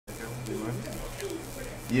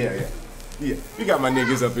Yeah, yeah. Yeah, we got my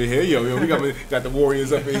niggas up in here. Yo, we got the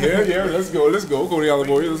Warriors up in here. Yeah, let's go. Go to the other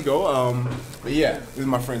Warriors. Let's go. But yeah, this is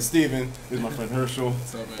my friend Steven. This is my friend Herschel.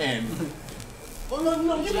 And well,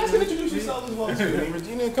 no, you guys can introduce yourself as well.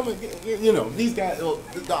 Too. Come and, these guys. Well,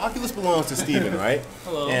 the Oculus belongs to Steven, right?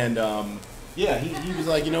 Hello. And yeah, he was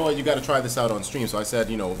like, you know what, you got to try this out on stream. So I said,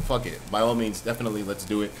 fuck it. By all means, definitely, let's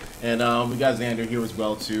do it. And we got Xander here as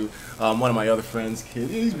well too. One of my other friends, kid.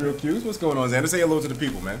 He's real cute. What's going on, Xander? Say hello to the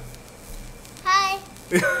people, man. Hi.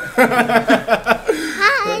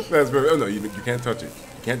 Hi. That's very. Oh no, you can't touch it.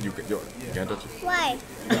 You can't touch it. Why?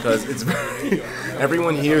 Because it's very.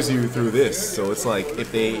 Everyone hears you through this, so it's like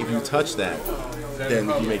if you touch that, then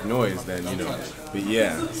if you make noise, then But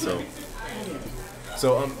yeah, so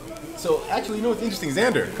actually, what's interesting,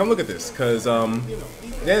 Xander? Come look at this, cause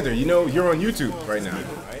Xander, you're on YouTube right now.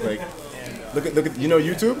 Like, look at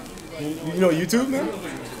YouTube. You know YouTube, man?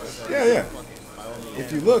 Yeah.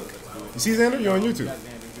 If you look. You see, Xander? You're on YouTube.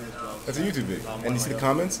 That's a YouTube video. And you see the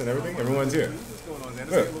comments and everything? Everyone's here.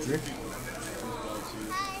 Look, see?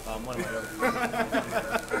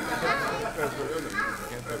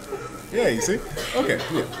 Yeah, you see? Okay,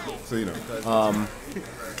 yeah. So,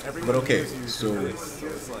 but okay, so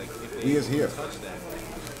he is here.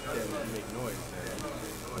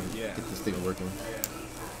 Get this thing working.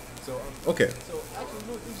 Okay.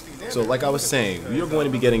 So like I was saying, we are going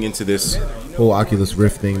to be getting into this whole Oculus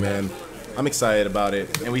Rift thing, man. I'm excited about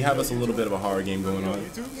it, and we have us a little bit of a horror game going on.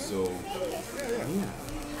 So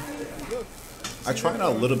I tried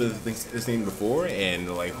out a little bit of this thing before, and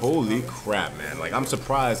like, holy crap, man! Like, I'm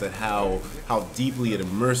surprised at how deeply it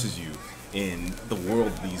immerses you in the world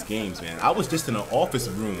of these games, man. I was just in an office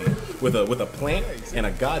room with a plant and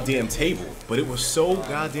a goddamn table, but it was so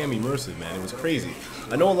goddamn immersive, man. It was crazy.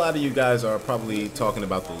 I know a lot of you guys are probably talking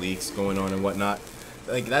about the leaks going on and whatnot.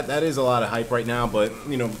 Like that is a lot of hype right now, but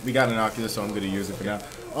we got an Oculus, so I'm gonna use it for now.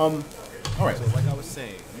 All right. So like I was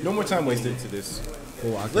saying, no more time wasted into this.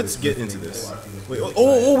 Let's get into this. Wait,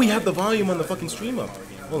 oh, we have the volume on the fucking stream up.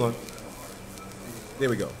 Hold on. There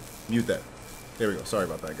we go. Mute that. There we go. Sorry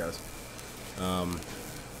about that, guys.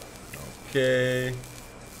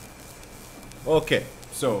 Okay,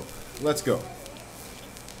 so let's go.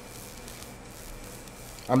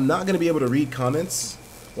 I'm not going to be able to read comments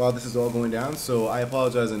while this is all going down, so I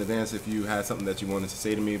apologize in advance if you had something that you wanted to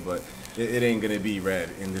say to me, but it ain't going to be read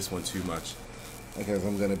in this one too much, because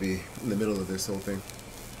I'm going to be in the middle of this whole thing.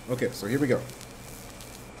 Okay, so here we go.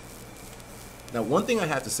 Now, one thing I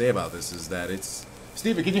have to say about this is that it's...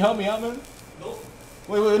 Steven, can you help me out, man? Nope.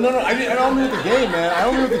 Wait, no, I don't mean with the game, man. I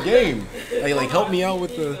don't mean with the game. Like help me out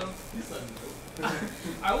with the...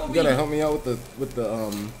 You gotta help me out with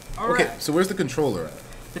the Okay, so where's the controller at?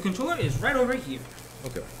 The controller is right over here.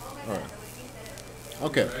 Okay, alright.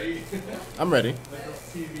 Okay, I'm ready.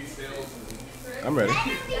 I'm ready.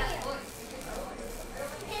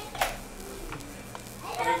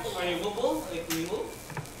 Are you mobile? Can you move?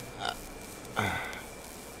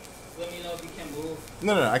 Let me know if you can move.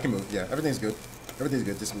 No, I can move. Yeah, everything's good. Everything's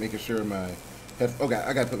good. Just making sure my head. Okay,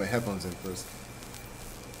 I gotta put my headphones in first,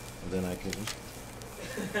 and then I can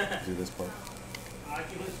do this part.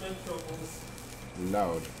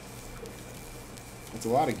 Loud. It's a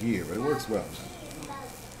lot of gear, but it works well.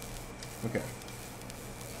 Okay.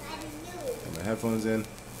 Put my headphones in.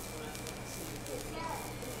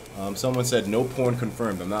 Someone said no porn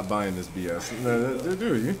confirmed. I'm not buying this BS. No,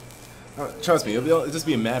 do you? Trust me, it'll just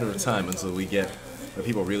be a matter of time until we get what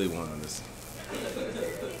people really want on this.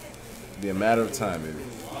 It'll be a matter of time, baby.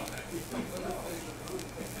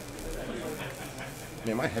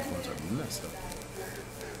 Man, my headphones are messed up.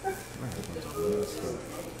 My headphones are messed up.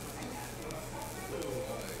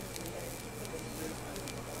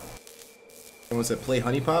 Someone said play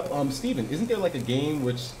Honey Pop. Steven, isn't there like a game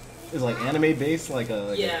which is like anime based,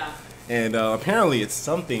 Yeah. And apparently it's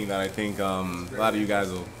something that I think a lot of you guys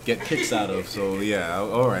will get kicks out of. So yeah,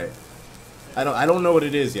 all right. I don't know what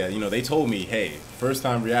it is yet. They told me, hey, first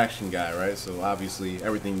time reaction guy, right? So obviously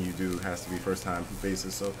everything you do has to be first time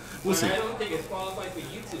basis. So we'll see. I don't think it's qualified for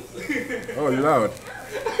YouTube. Oh Lord.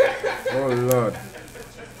 Oh Lord.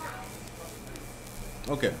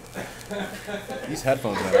 Okay. These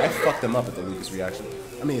headphones, man, I fucked them up at the Lucas reaction.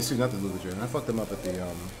 I mean, excuse me, not the Lucas reaction. I fucked them up at the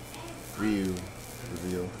Ryu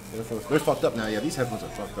reveal. They're fucked up now. Yeah, these headphones are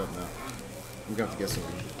fucked up now. I'm gonna have to get some.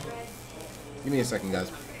 Give me a second,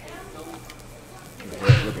 guys.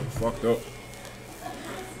 They're looking fucked up.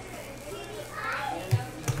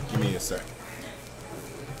 Give me a sec.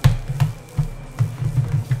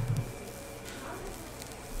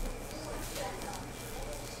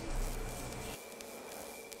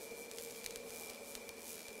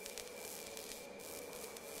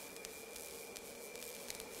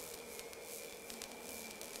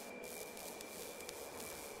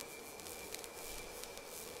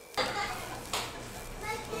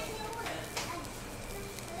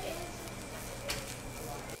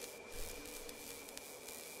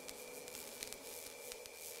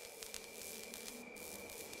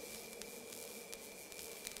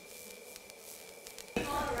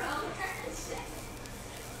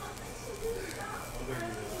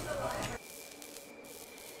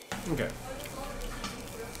 Okay.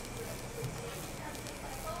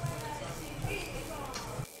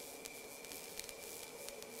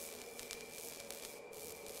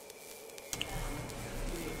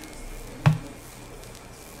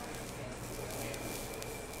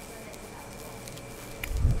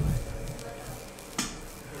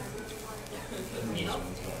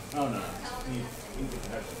 Oh no.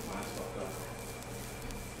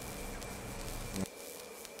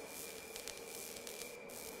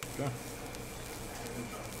 Okay.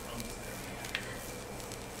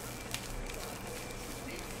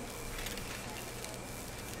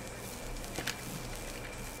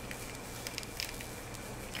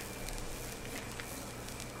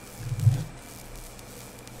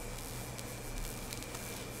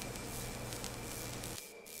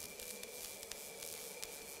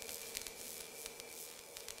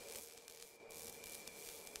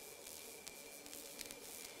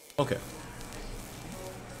 Okay.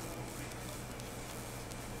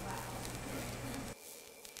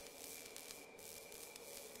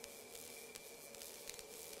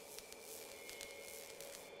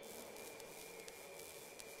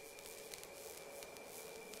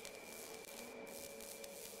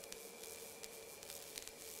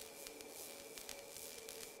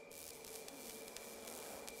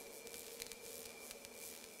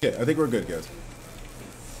 Okay, I think we're good, guys.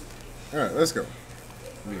 Alright, let's go.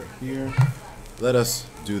 We are here. Let us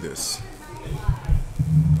do this.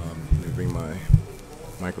 Let me bring my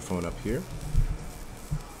microphone up here.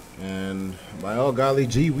 And by all golly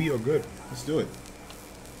gee, we are good. Let's do it.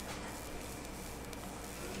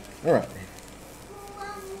 Alright.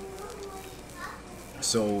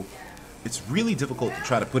 So, it's really difficult to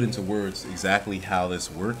try to put into words exactly how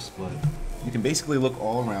this works, but you can basically look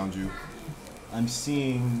all around you. I'm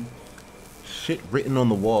seeing shit written on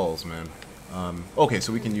the walls, man. Okay,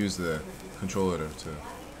 so we can use the controller to...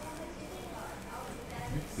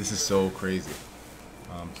 This is so crazy.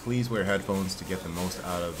 Please wear headphones to get the most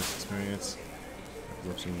out of this experience.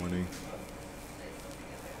 Epilepsy warning.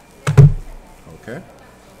 Okay.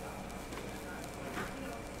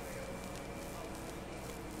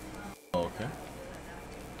 Okay.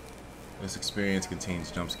 This experience contains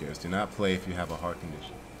jump scares. Do not play if you have a heart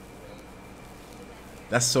condition.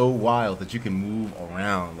 That's so wild that you can move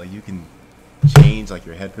around. Like, you can change, like,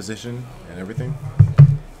 your head position and everything.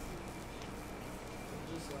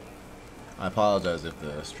 I apologize if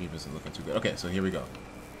the stream isn't looking too good. Okay, so here we go.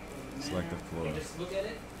 Select the floor. Just look at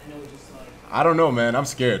it, and it will just like... I don't know, man. I'm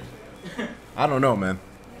scared. I don't know, man.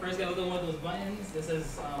 First, gotta look at one of those buttons. This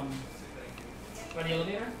is, for the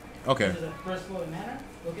elevator. Okay. This is a first floor manner.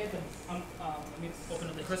 Okay, let me open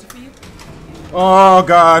up the cursor for you. Oh,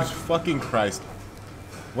 God. Fucking Christ.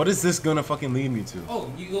 What is this gonna fucking lead me to? Oh,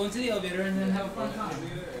 you go into the elevator and then have a fun time.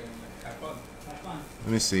 Have fun.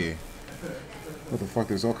 Let me see. What the fuck?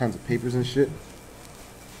 There's all kinds of papers and shit.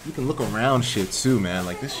 You can look around shit too, man.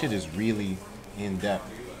 Like, this shit is really in depth.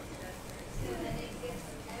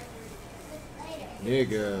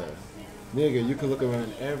 Nigga, you can look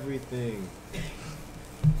around everything.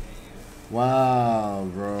 Wow,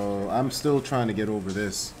 bro. I'm still trying to get over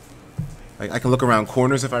this. Like, I can look around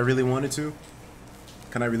corners if I really wanted to.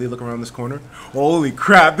 Can I really look around this corner? Holy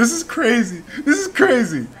crap, this is crazy. This is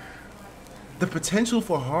crazy. The potential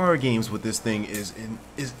for horror games with this thing is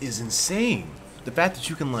insane. The fact that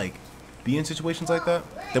you can, like, be in situations like that.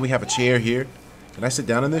 Then we have a chair here. Can I sit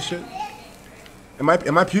down in this shit? Am I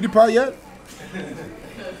PewDiePie yet?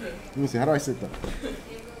 Let me see, how do I sit down?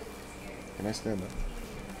 Can I stand up?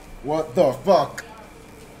 What the fuck?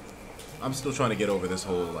 I'm still trying to get over this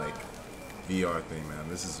whole, like, VR thing, man.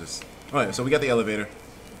 This is just... Alright, so we got the elevator.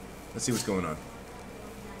 Let's see what's going on.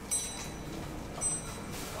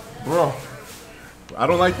 Bro. I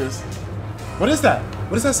don't like this. What is that?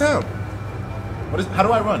 What is that sound? How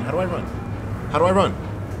do I run? How do I run? How do I run?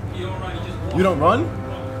 You don't run, you just walk. You don't run?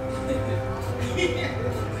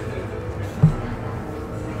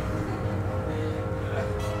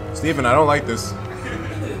 Steven, I don't like this.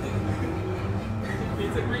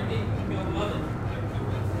 It's a great thing. You'll love it.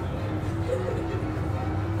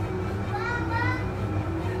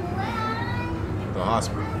 The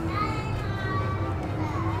hospital.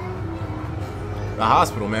 The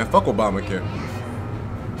hospital, man. Fuck Obamacare.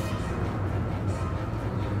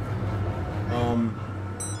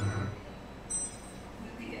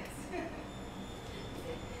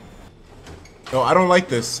 No, I don't like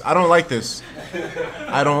this. I don't like this.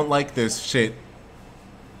 I don't like this shit.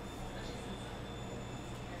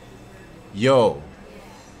 Yo.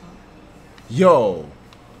 Yo.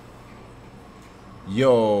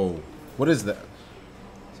 Yo. What is that?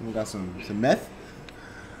 Someone got some meth?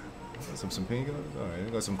 Some painkillers. All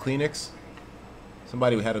right, got some Kleenex.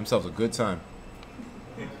 Somebody had themselves a good time.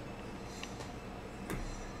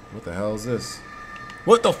 What the hell is this?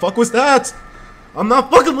 What the fuck was that? I'm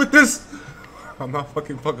not fucking with this. I'm not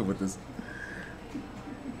fucking with this.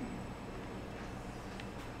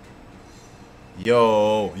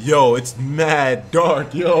 Yo, it's mad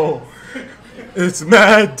dark, yo. It's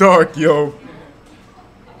mad dark, yo.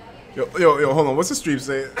 Yo, hold on. What's the stream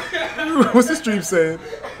saying? What's the stream saying?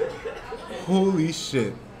 Holy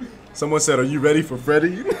shit. Someone said, are you ready for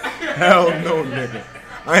Freddy? Hell no, nigga.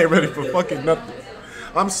 I ain't ready for fucking nothing.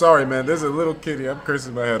 I'm sorry, man. There's a little kitty. I'm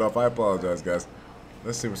cursing my head off. I apologize, guys.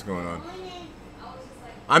 Let's see what's going on.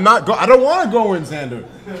 I don't want to go in, Xander.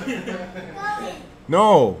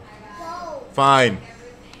 No. Fine.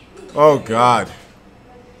 Oh, God.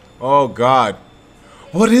 Oh, God.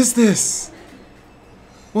 What is this?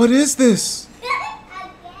 What is this?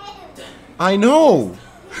 I know.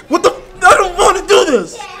 What the? I don't want to do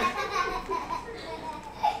this.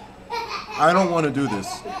 I don't want to do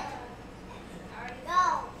this.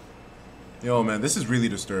 Yo, man, this is really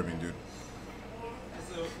disturbing, dude.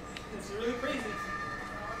 It's really crazy.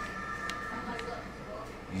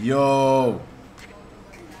 Yo.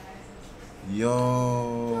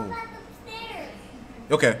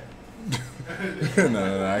 Okay.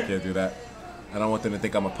 No, I can't do that. I don't want them to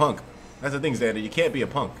think I'm a punk. That's the thing, Xander. You can't be a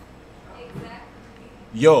punk.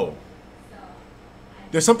 Yo.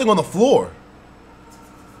 There's something on the floor.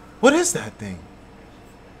 What is that thing?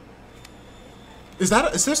 Is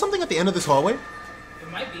there something at the end of this hallway?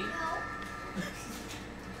 It might be.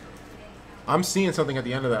 I'm seeing something at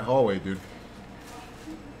the end of that hallway, dude.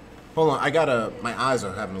 Hold on, my eyes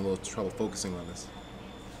are having a little trouble focusing on this.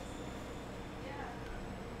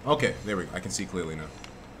 Okay, there we go. I can see clearly now.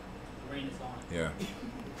 The rain is on. Yeah.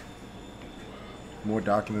 More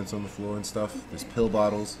documents on the floor and stuff. There's pill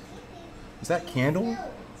bottles. Is that candle?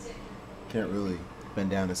 Can't really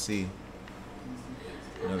bend down to see.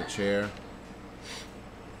 Another chair.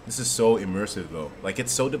 This is so immersive, though. Like,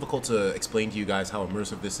 it's so difficult to explain to you guys how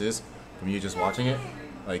immersive this is from you just watching it.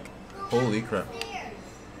 Like, holy crap.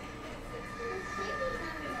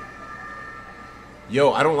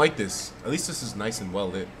 Yo, I don't like this. At least this is nice and well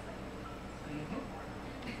lit.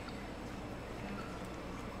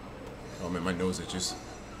 Oh man, my nose itches.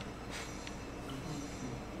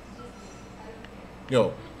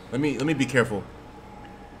 Yo, let me be careful.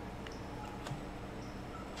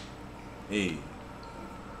 Hey.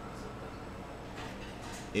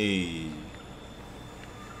 Hey.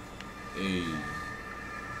 Hey.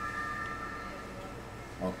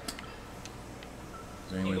 Oh.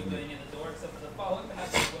 Is there any way for me? Except for the falling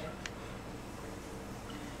passageway.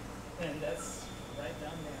 And that's right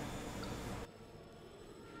down there.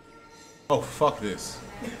 Oh, fuck this.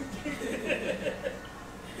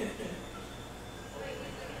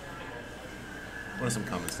 What are some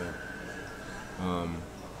comments there?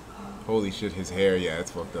 Holy shit, his hair, yeah,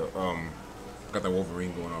 it's fucked up. Got that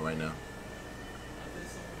Wolverine going on right now.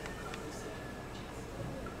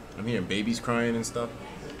 I'm hearing babies crying and stuff.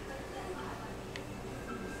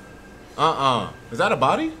 Is that a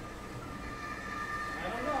body? I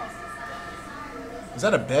don't know. Is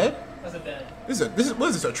that a bed? That's a bed. What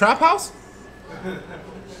is this, a trap house?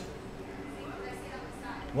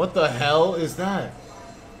 What the hell is that?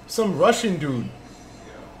 Some Russian dude.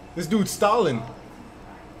 This dude's Stalin.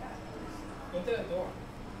 Go to that door.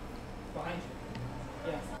 Behind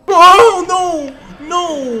you. Yeah. Oh, no!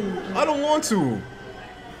 No! I don't want to.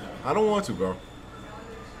 I don't want to, bro.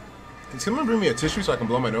 Can someone bring me a tissue so I can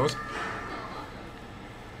blow my nose?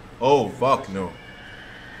 Oh, fuck, no.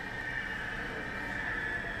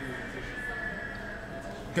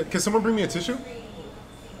 Can someone bring me a tissue?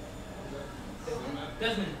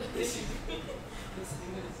 Desmond.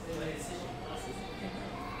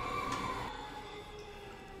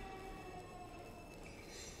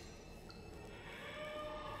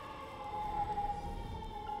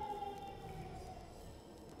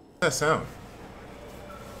 What's that sound?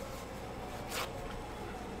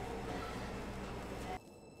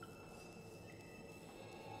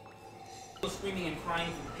 Screaming and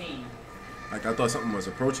crying from pain. Like, I thought something was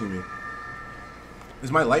approaching me.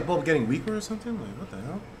 Is my light bulb getting weaker or something? Like, what the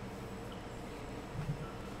hell?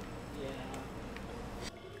 Yeah.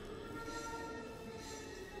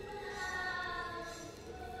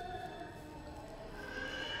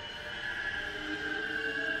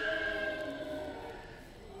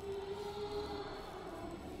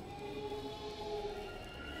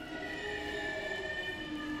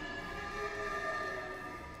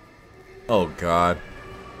 Oh, God.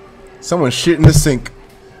 Someone shit in the sink.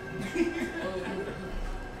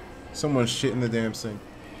 Someone shit in the damn sink.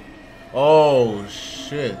 Oh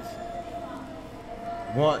shit.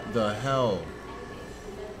 What the hell?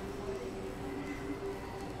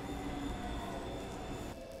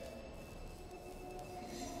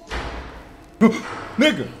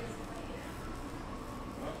 Nigga!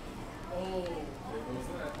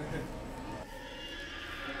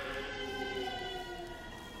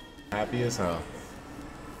 Happy as hell.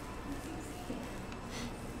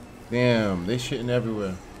 Damn, they shitting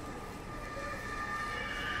everywhere.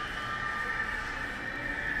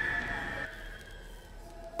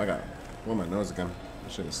 I got where my nose again.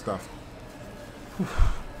 This shit is stuffed. Whew.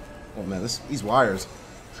 Oh man, these wires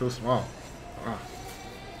so small. Ah.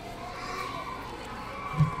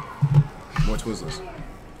 More Twizzlers.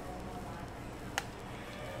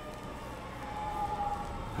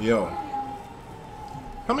 Yo.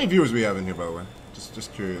 How many viewers we have in here, by the way?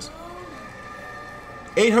 Just curious.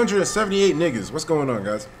 878 niggas. What's going on,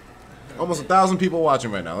 guys? Almost 1,000 people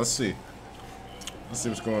watching right now. Let's see. Let's see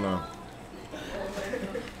what's going on.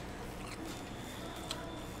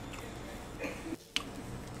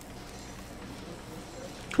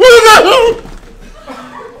 What is that?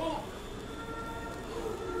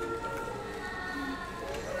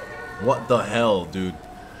 What the hell, dude?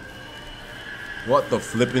 What the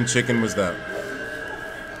flippin' chicken was that?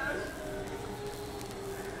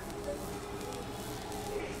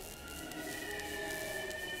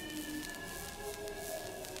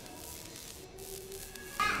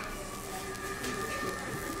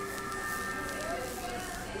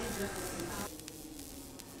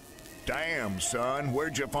 Damn, son,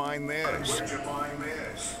 where'd you find this?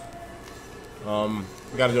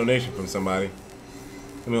 We got a donation from somebody.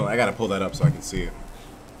 I gotta pull that up so I can see it.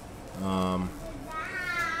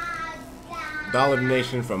 Dollar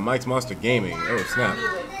donation from Mike's Monster Gaming. Oh snap!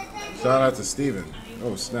 Shout out to Steven.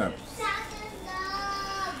 Oh snap!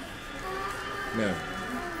 Man,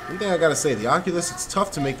 one thing I gotta say, the Oculus, it's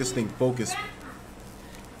tough to make this thing focus.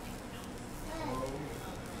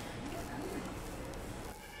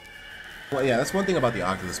 Well, yeah, that's one thing about the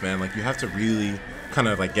Oculus, man. Like, you have to really kind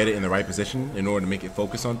of like get it in the right position in order to make it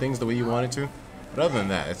focus on things the way you want it to. But other than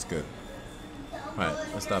that, it's good. Alright,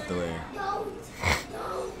 let's stop delaying.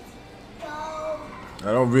 I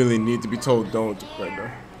don't really need to be told don't right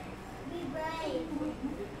now.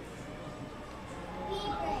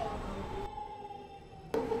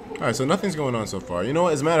 Alright, so nothing's going on so far. You know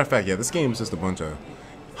what? As a matter of fact, yeah, this game is just a bunch of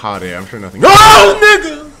hot air. I'm sure nothing. Oh,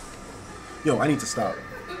 nigga! Yo, I need to stop.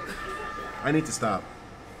 I need to stop.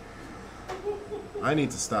 I need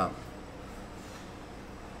to stop.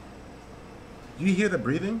 Do you hear the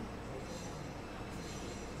breathing?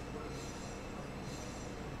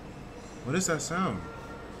 What is that sound?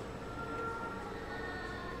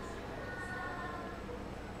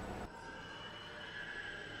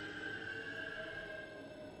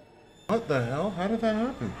 What the hell? How did that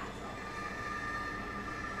happen?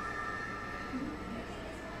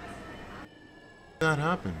 That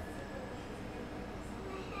happened.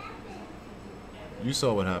 You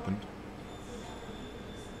saw what happened.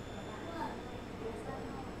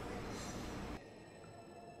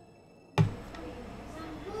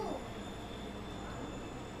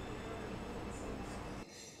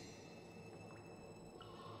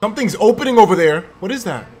 Something's opening over there. What is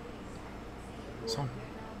that?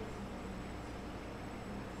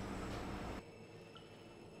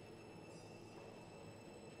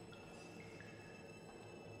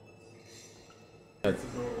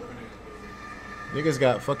 Niggas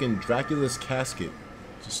got fucking Dracula's casket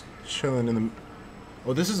just chilling in the...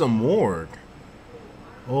 Oh, this is a morgue.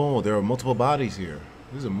 Oh, there are multiple bodies here.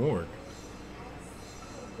 This is a morgue.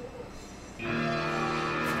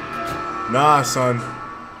 Nah, son.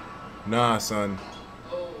 Nah, son.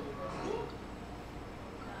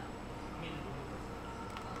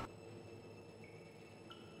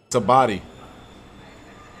 It's a body.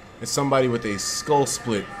 It's somebody with a skull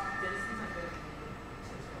split.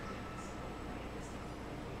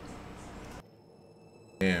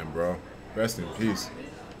 Damn, bro. Rest in peace.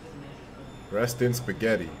 Rest in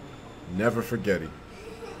spaghetti. Never forgetty.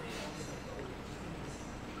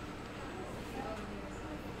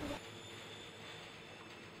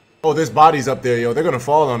 Oh, there's bodies up there, yo. They're gonna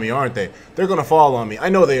fall on me, aren't they? They're gonna fall on me. I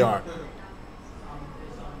know they are.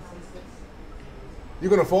 You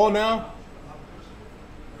gonna fall now?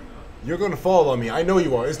 You're gonna fall on me. I know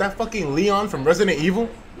you are. Is that fucking Leon from Resident Evil?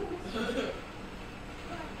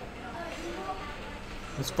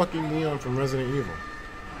 It's fucking Leon from Resident Evil.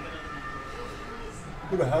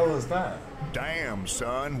 Who the hell is that? Damn,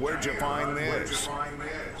 son, where'd you find this?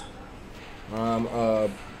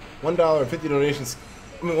 $1.50 donations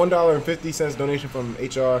 $1.50 donation from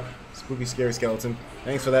HR Spooky Scary Skeleton.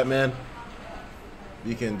 Thanks for that, man.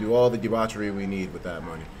 We can do all the debauchery we need with that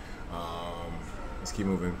money. Let's keep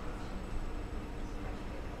moving.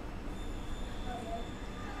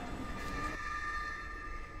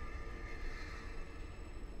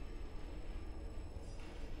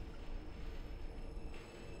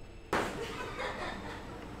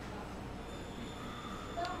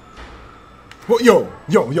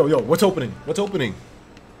 Yo, what's opening? What's opening?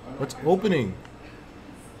 What's opening?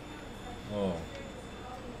 Oh.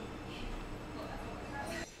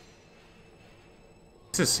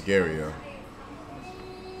 This is scary, yo.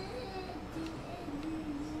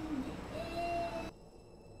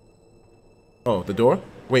 Oh, the door?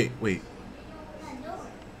 Wait.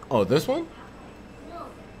 Oh, this one?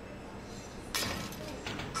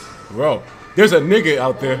 Bro, there's a nigga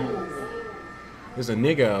out there. There's a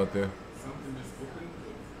nigga out there.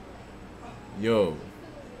 Yo.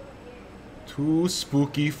 Too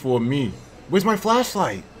spooky for me. Where's my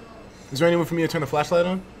flashlight? Is there anyone for me to turn the flashlight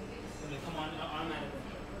on? Come on, automatically.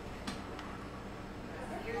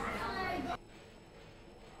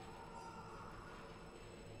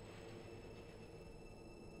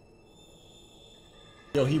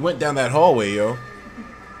 Yo, he went down that hallway, yo.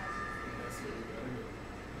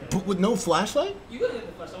 But with no flashlight? You gotta get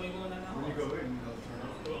the flashlight when you go in that now. When you go in,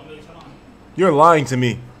 I'll turn on. You're lying to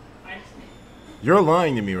me. You're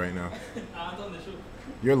lying to me right now. I'm telling the truth.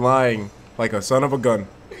 You're lying like a son of a gun.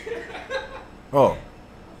 Oh.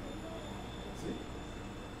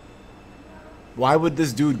 Why would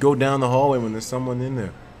this dude go down the hallway when there's someone in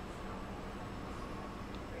there?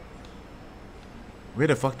 Where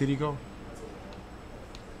the fuck did he go?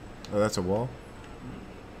 Oh, that's a wall?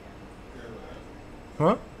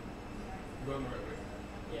 Huh?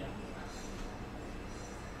 Yeah.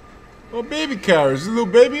 Oh, baby carriage. Is a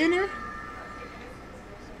little baby in there?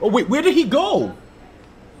 Oh, wait, where did he go?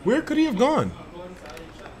 Where could he have gone?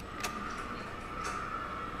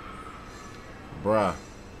 Bruh.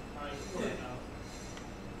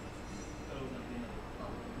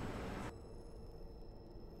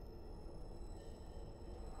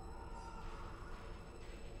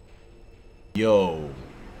 Yo.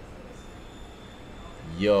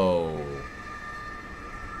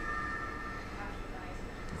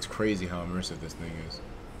 It's crazy how immersive this thing is.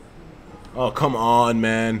 Oh, come on,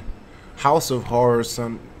 man. House of Horrors,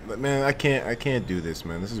 son. Man, I can't do this,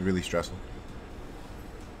 man. This is really stressful.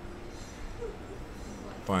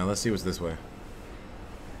 Fine, let's see what's this way.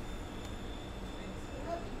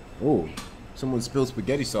 Oh, someone spilled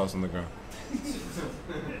spaghetti sauce on the ground.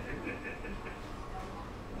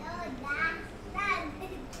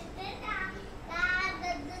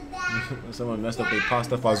 Someone messed up their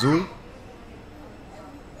pasta fazool.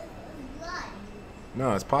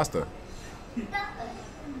 No, it's pasta.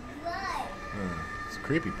 It's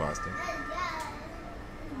creepy pasta.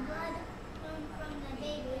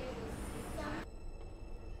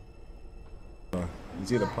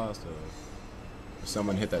 It's either pasta or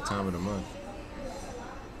someone hit that time of the month.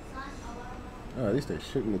 Oh, at least they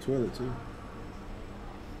shit in the toilet too.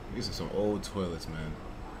 These are some old toilets, man.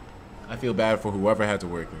 I feel bad for whoever had to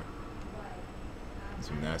work here.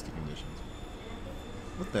 Some nasty conditions.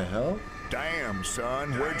 What the hell? Damn,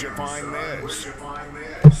 son, where'd you find this?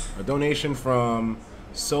 A donation from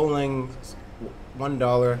Soling,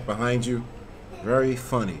 $1 behind you. Very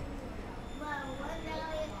funny.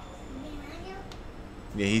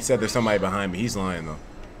 Yeah, he said there's somebody behind me. He's lying though.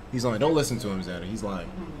 He's lying. Don't listen to him, Xander. He's lying.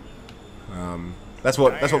 That's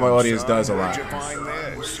what my audience does a lot.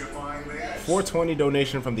 420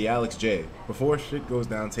 donation from the Alex J. Before shit goes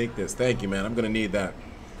down, take this. Thank you, man. I'm gonna need that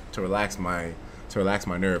to relax my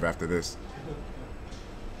nerve after this.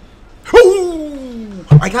 Ooh!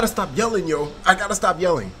 I gotta stop yelling, yo. I gotta stop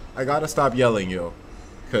yelling, yo.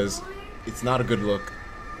 Cause it's not a good look.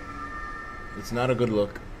 It's not a good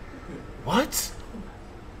look. What?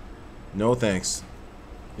 No thanks.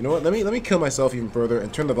 You know what? Let me kill myself even further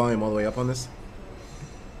and turn the volume all the way up on this.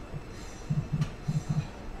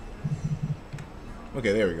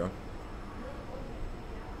 Okay, there we go.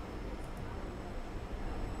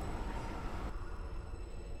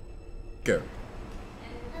 Okay.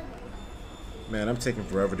 Man, I'm taking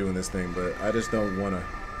forever doing this thing, but I just don't want to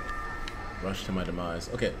rush to my demise.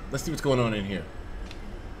 Okay, let's see what's going on in here.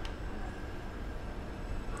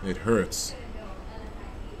 It hurts.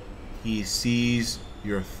 He sees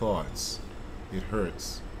your thoughts. It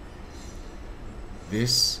hurts.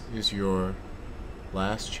 This is your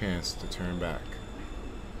last chance to turn back.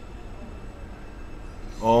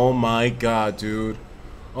 Oh my god, dude.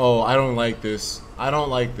 Oh, I don't like this. I don't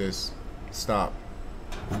like this. Stop.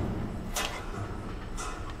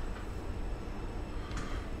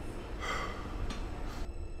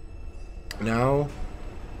 Now,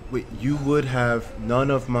 you would have none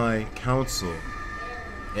of my counsel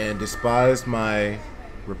and despised my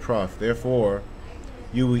reproof. Therefore,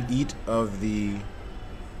 you will eat of the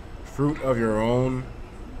fruit of your own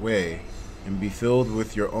way and be filled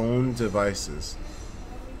with your own devices.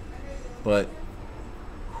 But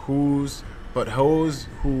those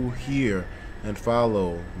who hear and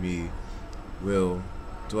follow me will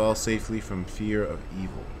dwell safely from fear of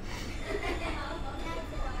evil.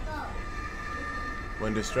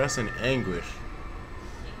 When distress and anguish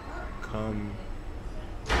come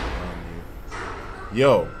on you.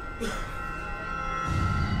 Yo.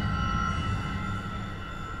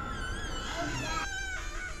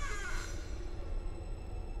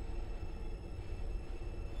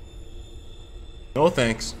 No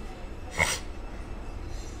thanks.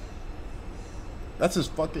 That's his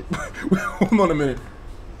fucking... Hold on a minute.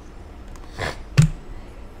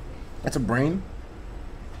 That's a brain?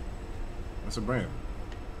 That's a brain.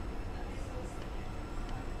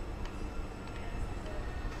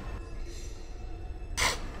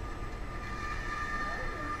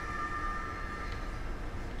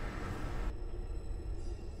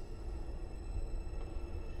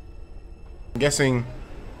 I'm guessing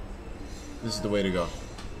this is the way to go.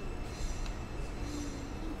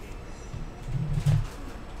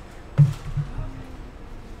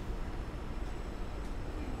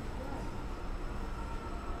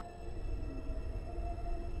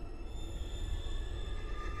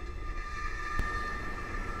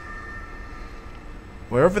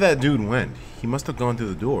 Wherever that dude went, he must have gone through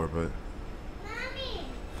the door, but... Mommy.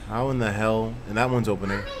 How in the hell... And that one's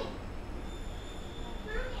opening. Mommy.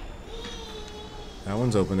 That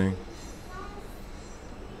one's opening.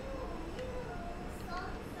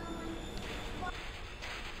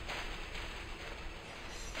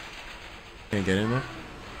 Can't get in there?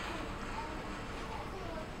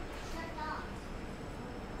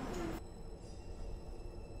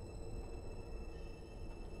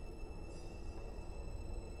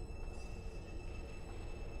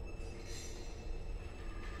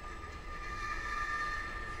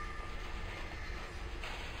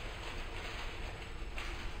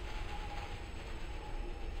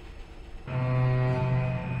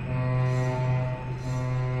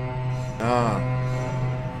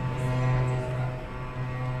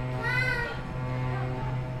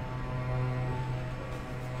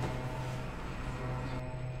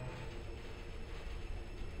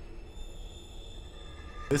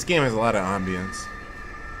 This game has a lot of ambience,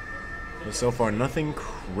 but so far nothing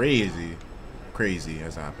crazy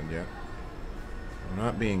has happened yet. We're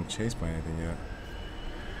not being chased by anything yet.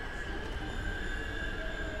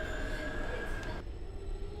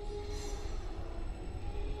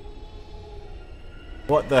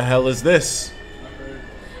 What the hell is this?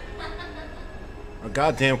 A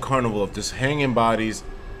goddamn carnival of just hanging bodies,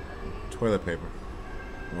 toilet paper,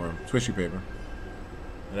 or tissue paper,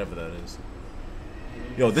 whatever that is.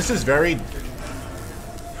 Yo, this is very...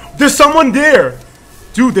 There's someone there!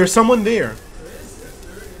 Dude, there's someone there.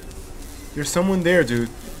 There's someone there, dude.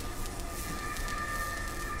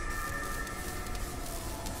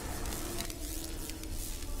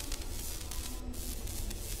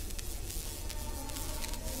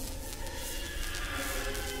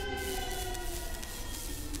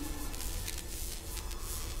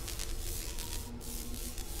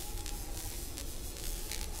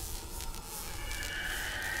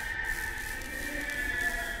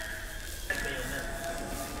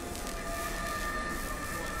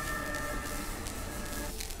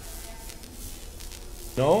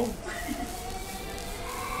 No?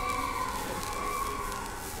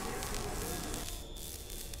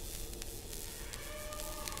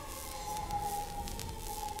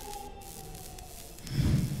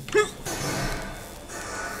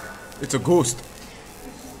 It's a ghost.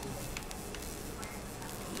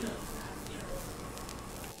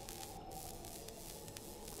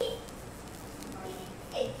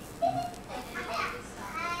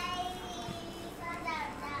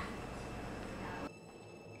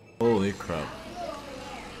 Holy crap.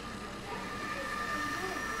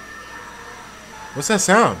 What's that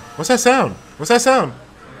sound? What's that sound? What's that sound?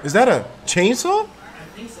 Is that a chainsaw? I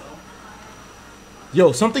think so.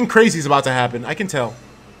 Yo, something crazy is about to happen. I can tell.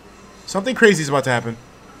 Something crazy is about to happen.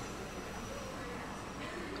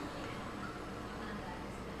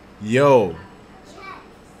 Yo.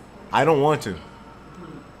 I don't want to.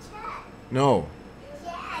 No.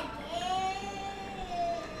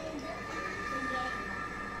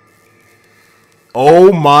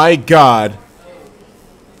 Oh my god.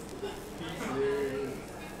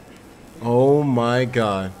 Oh my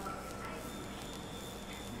god.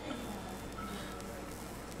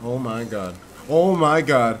 Oh my god. Oh my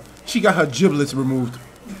god. She got her giblets removed.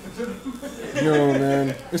 Yo,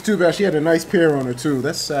 man. It's too bad she had a nice pair on her, too.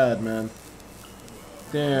 That's sad, man.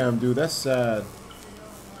 Damn, dude. That's sad.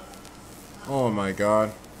 Oh my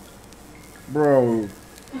god. Bro.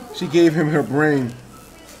 She gave him her brain.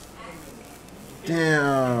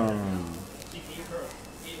 Damn.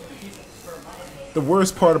 The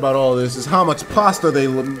worst part about all this is how much pasta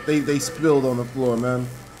they spilled on the floor, man.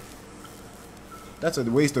 That's a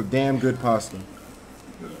waste of damn good pasta.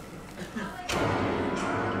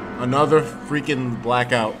 Another freaking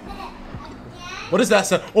blackout. What is that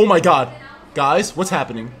sound? Oh my god. Guys, what's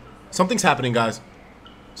happening? Something's happening, guys.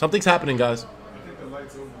 Something's happening, guys. I think the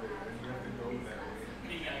light's over there, and you have to go that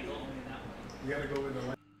way. You gotta go in that way. You gotta go with the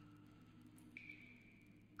light.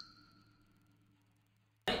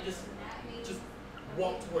 Just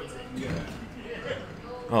walk towards it. Yeah.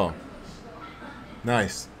 Oh.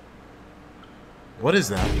 Nice. What is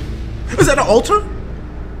that? Is that an altar?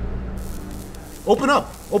 Open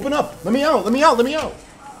up. Open up. Let me out. Let me out. Let me out.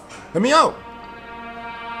 Let me out.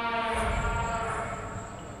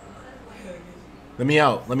 Let me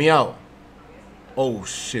out. Let me out. Oh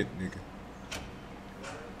shit, nigga.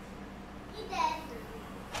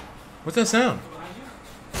 What's that sound?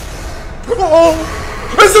 Oh!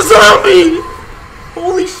 It's a zombie!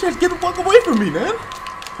 Holy shit, get the fuck away from me, man!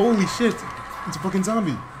 Holy shit. It's a fucking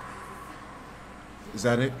zombie. Is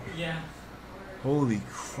that it? Yeah. Holy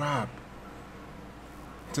crap.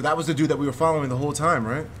 So that was the dude that we were following the whole time,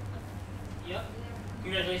 right? Yep.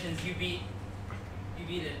 Congratulations, you beat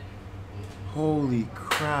it. Holy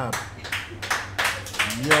crap.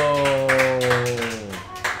 Yo.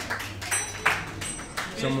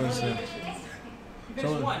 Someone said. You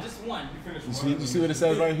finished one, just one. You see what it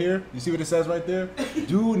says right here? You see what it says right there?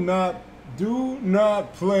 Do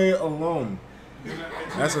not play alone.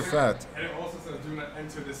 That's a fact. And it also says, do not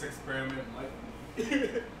enter this experiment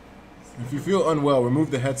lightly. If you feel unwell,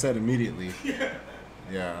 remove the headset immediately.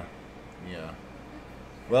 Yeah.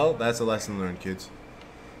 Well, that's a lesson learned, kids.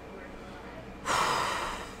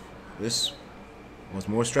 This was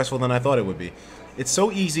more stressful than I thought it would be. It's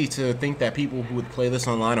so easy to think that people who would play this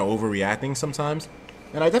online are overreacting sometimes.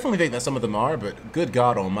 And I definitely think that some of them are, but good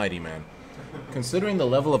God almighty, man. Considering the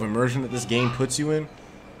level of immersion that this game puts you in,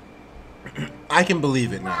 I can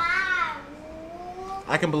believe it now.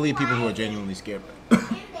 I can believe people who are genuinely scared.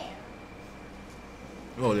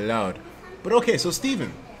 Oh, loud. But okay, so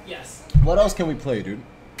Steven. Yes. What else can we play, dude?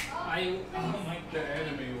 Oh my The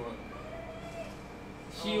anime one.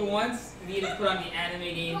 She wants me to put on the anime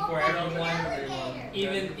game for everyone,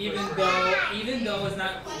 even though it's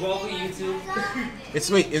not well for YouTube.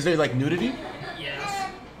 Wait, is there like nudity?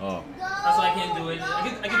 Yes. Oh. That's why I can't do it.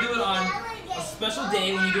 I can do it on a special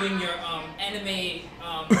day when you're doing your anime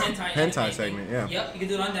hentai Hentai segment, yeah. Yep, you can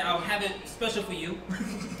do it on there. I'll have it special for you.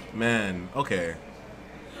 Man, okay.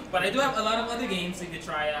 But I do have a lot of other games so you can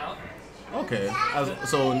try out. Okay.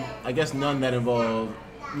 So I guess none that involve,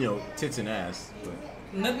 tits and ass. But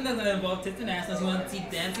Nothing that's gonna involve tits and ass unless you want to see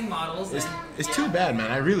dancing models. it's too bad,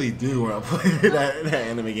 man. I really do want to play that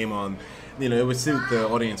anime game on. It would suit the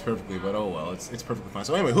audience perfectly, but oh well, it's perfectly fine.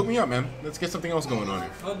 So anyway, hook me up, man. Let's get something else going on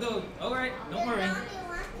here. Oh, dude. All right, don't worry.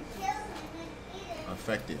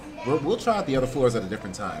 Affected. We'll try out the other floors at a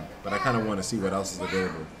different time, but I kind of want to see what else is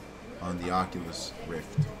available on the Oculus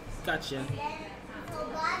Rift. Gotcha.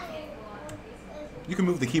 You can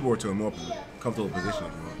move the keyboard to a more comfortable position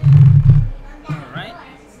if you want.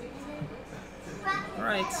 All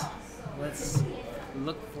right. Let's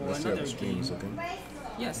look for Let's see how another the stream game. is looking.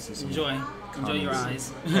 Yes, enjoy your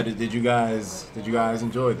eyes. Did you guys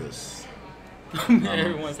enjoy this?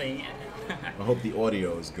 Everyone's saying yeah. I hope the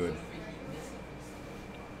audio is good.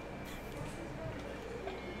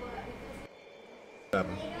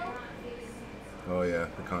 Oh yeah,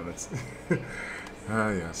 the comments.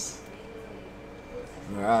 Ah yes.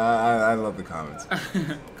 I love the comments.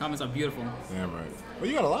 Comments are beautiful. Damn right. Well,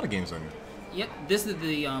 you got a lot of games on you. Yep, this is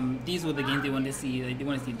the these were the games they wanted to see. They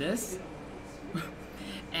want to see this,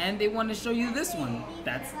 and they want to show you this one.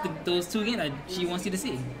 That's those two games that she wants you to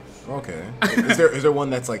see. Okay. Is there one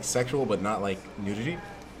that's like sexual but not like nudity?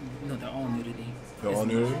 No, they're all nudity. They're all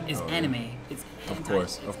nudity? It's Oh, anime. yeah. It's Of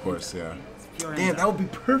hentai. course, yeah. It's pure Damn, hentai. that would be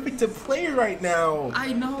perfect to play right now.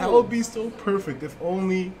 I know. That would be so perfect if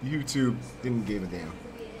only YouTube didn't give a damn.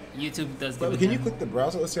 YouTube does. But give can it you to- click the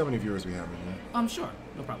browser? Let's see how many viewers we have in here. Sure,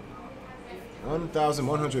 no problem.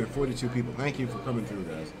 1,142 people. Thank you for coming through,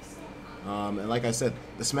 guys. And like I said,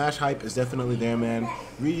 the Smash hype is definitely there, man.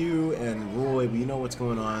 Ryu and Roy, we know what's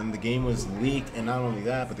going on. The game was leaked, and not only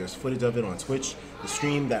that, but there's footage of it on Twitch. The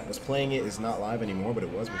stream that was playing it is not live anymore, but it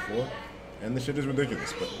was before. And this shit is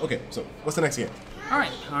ridiculous. But okay, so what's the next game? All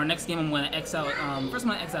right, our next game I'm going to X out. First, I'm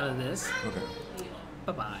going to X out of this. Okay.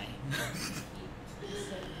 Bye bye.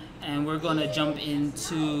 And we're going to jump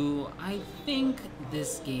into, I think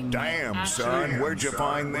this game. Damn, son, where'd you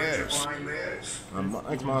find this?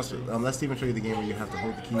 Mike's Monster. Let's even show you the game where you have to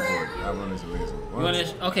hold the keyboard. That one is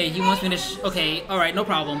amazing. Okay, he wants me to. Okay, all right, no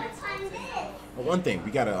problem. Well, one thing,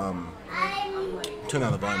 we gotta turn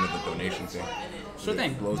down the volume of the donation thing. Sure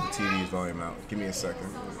thing. It blows the TV's volume out. Give me a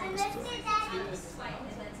second. There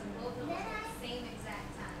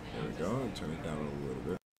we go. Turn it down a little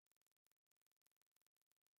bit.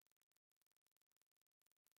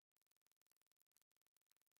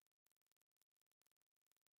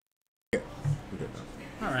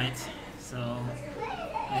 Alright, so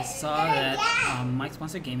I saw that Mike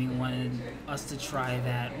Sponsor Gaming wanted us to try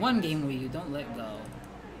that one game where you don't let go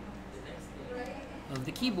of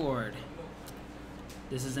the keyboard.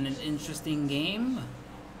 This is an interesting game.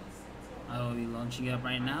 I will be launching it up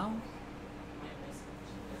right now.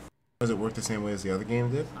 Does it work the same way as the other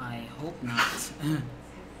game did? I hope not.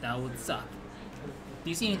 That would suck. Do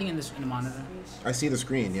you see anything in the monitor? I see the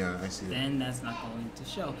screen, yeah, I see it. Then that's not going to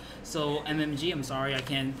show. So MMG, I'm sorry I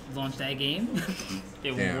can't launch that game.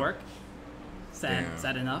 It won't work.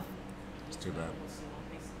 Sad enough. It's too bad.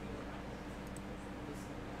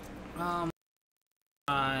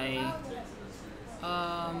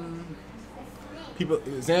 People,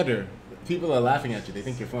 Xander, people are laughing at you. They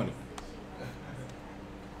think you're funny.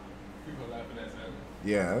 People laughing at that.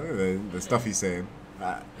 Yeah, the stuff he's saying.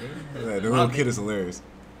 The little kid is hilarious.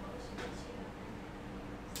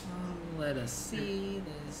 Let us see.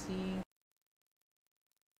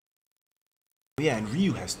 Yeah, and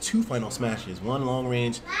Ryu has two final smashes. One long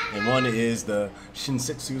range, and one is the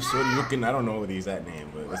Shinsetsu Soryuken. I don't know what he's that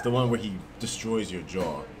name, but it's the one where he destroys your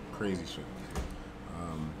jaw. Crazy shit.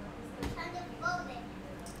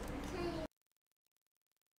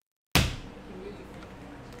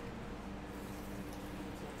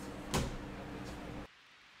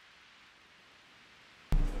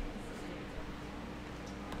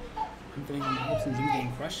 I'm feeling my hopes and dreams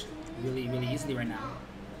getting crushed really easily right now.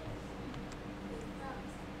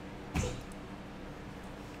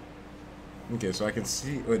 Okay, so I can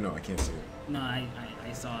see. Wait, no, I can't see it. No, I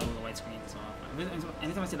saw it with a white screen, so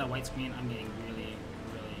anytime I see that white screen, I'm getting really.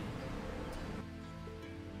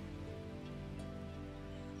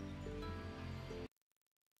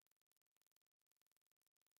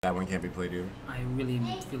 That one can't be played either. I'm really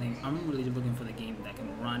looking for the game that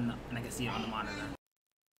can run and I can see it on the monitor.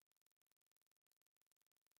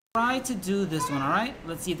 Try to do this one, alright?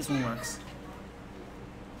 Let's see if this one works.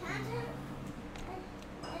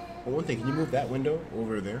 Well, one thing, can you move that window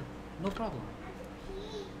over there? No problem.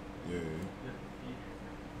 Yeah.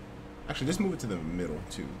 Actually, just move it to the middle,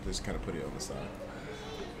 too. Just kind of put it on the side.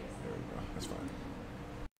 There we go. That's fine.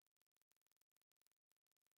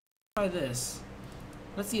 Try this.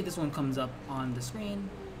 Let's see if this one comes up on the screen.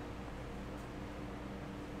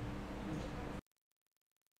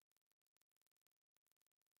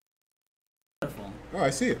 Wonderful. Oh, I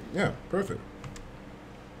see it. Yeah, perfect.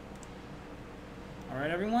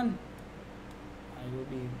 Alright, everyone. I will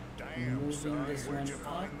be moving this one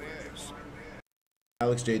up.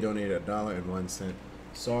 Alex J donated $1.01.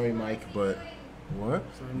 Sorry, Mike, but what?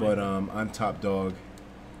 Sorry, but Mike. I'm top dog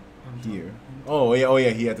here. Oh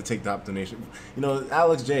yeah, he had to take top donation. You know,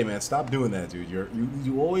 Alex J, man, stop doing that, dude.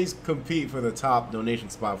 You always compete for the top donation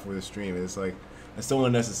spot for the stream. It's like that's so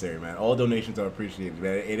unnecessary, man. All donations are appreciated,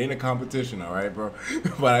 man. It ain't a competition, all right, bro.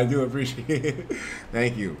 But I do appreciate it.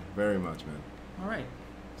 Thank you very much, man. All right.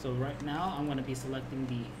 So right now I'm going to be selecting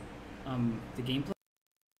the gameplay.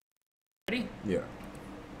 Ready? Yeah.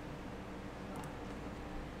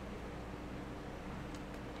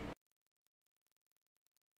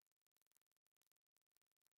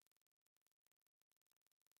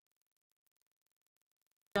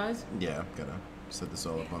 Guys? Yeah, gotta set this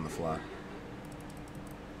all up on the fly.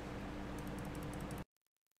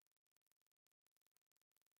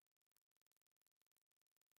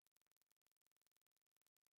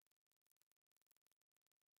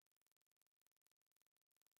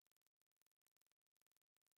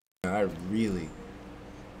 I really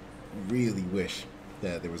wish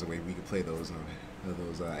that there was a way we could play those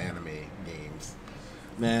anime games.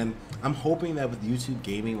 Man, I'm hoping that with YouTube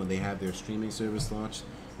Gaming, when they have their streaming service launched,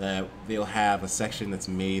 that they'll have a section that's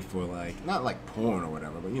made for like, not like porn or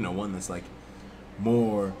whatever, but you know, one that's like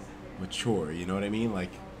more mature, you know what I mean?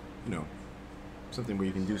 Like, you know, something where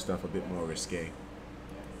you can do stuff a bit more risque.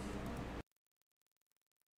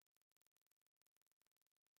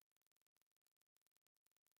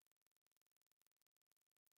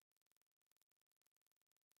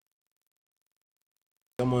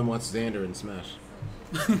 Someone wants Xander in Smash.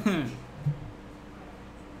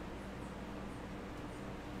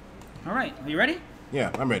 All right, are you ready?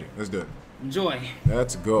 Yeah, I'm ready. Let's do it. Enjoy.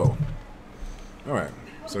 Let's go. All right,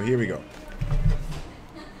 so here we go.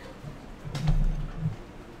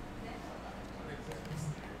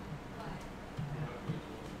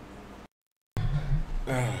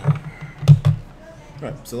 All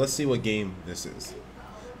right, so let's see what game this is.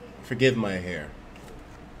 Forgive my hair.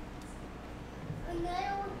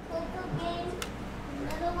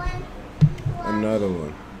 Another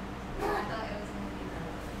one. Oh my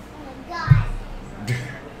god.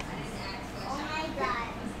 Oh my god.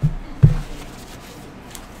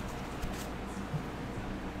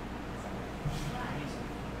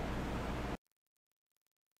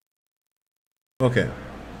 Okay,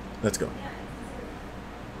 let's go.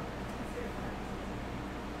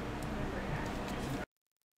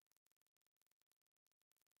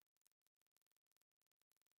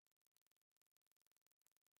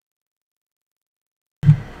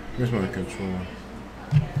 Where's my controller?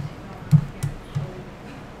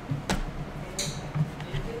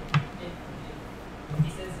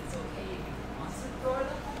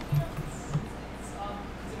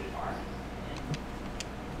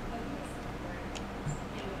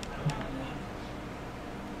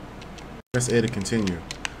 Press A to continue.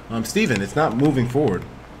 Steven, it's not moving forward.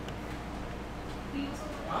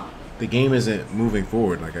 The game isn't moving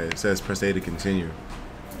forward. Like it says, press A to continue.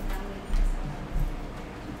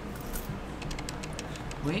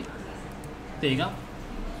 Wait. There you go.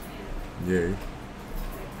 Yay.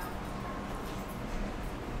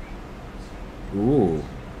 Ooh.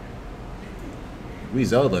 We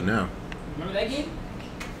Zelda now. Remember that game?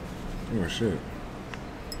 Oh shit.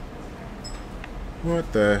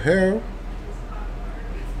 What the hell?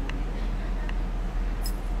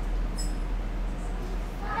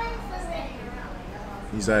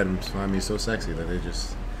 These items find me so sexy that they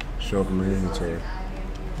just show up in my inventory.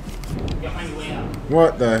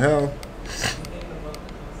 What the hell?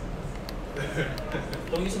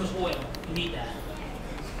 Don't use so much oil. You need that.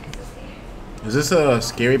 Is this a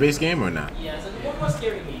scary based game or not? Yeah, it's a more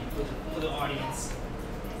scary game for the audience.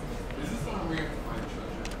 Is this one where you have to find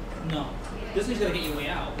treasure? No. This one's gonna get you way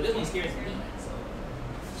out, but this one's scary for me. So.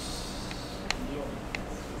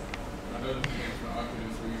 I know this game for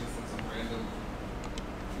Oculus where you just look some random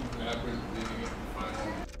labyrinth thing and you have to find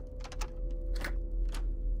it.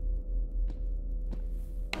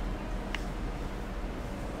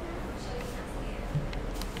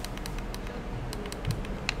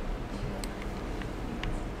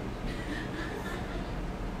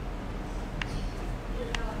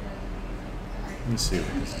 Let's see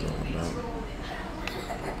what this is all about.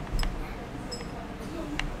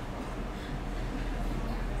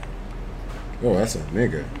 Oh, that's a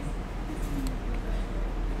nigga.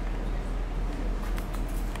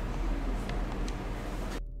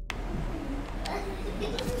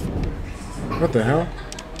 What the hell?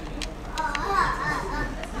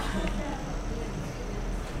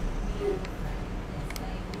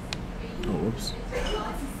 Oh, whoops.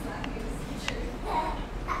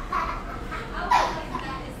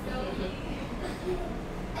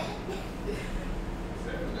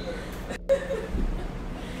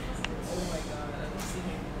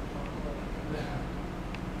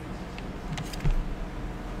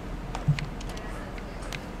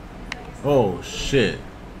 Oh shit.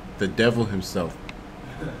 The devil himself.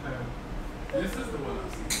 This is the one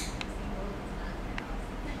I've seen.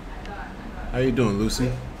 How you doing,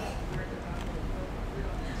 Lucy?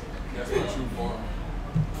 That's what you want.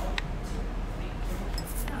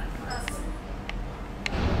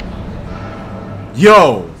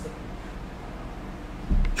 Yo!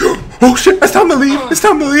 Oh shit, it's time to leave! It's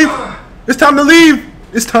time to leave! It's time to leave!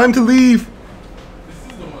 It's time to leave! This is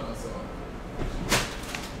the one I saw.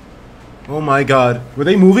 Oh my god. Were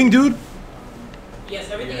they moving, dude? Yes,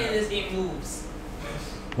 everything in this game moves.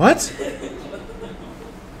 What?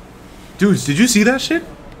 Dudes, did you see that shit?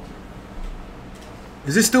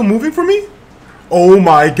 Is it still moving for me? Oh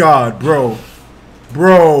my god, bro.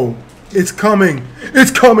 Bro, it's coming.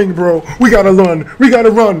 It's coming, bro. We gotta run. We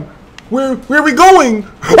gotta run. Where are we going?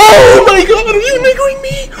 Oh my god, are you niggering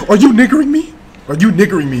me? Are you niggering me? Are you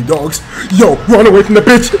niggering me, dogs? Yo, run away from the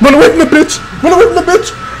bitch. Run away from the bitch. Run away from the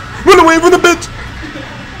bitch. Run away from the bitch.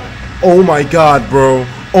 Oh my god, bro.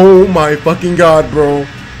 Oh my fucking god, bro.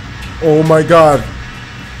 Oh my god.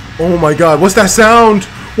 Oh my god, what's that sound?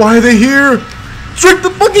 Why are they here? Drink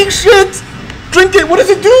the fucking shit! Drink it, what does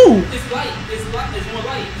it do? It's light. It's light. It's more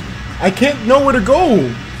light. I can't know where to go.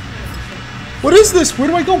 What is this? Where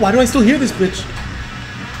do I go? Why do I still hear this bitch?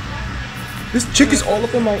 This chick is all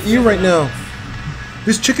up in my ear right now.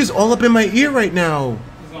 This chick is all up in my ear right now.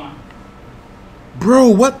 He's gone. Bro,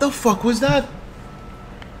 what the fuck was that?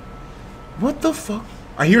 What the fuck?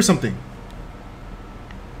 I hear something.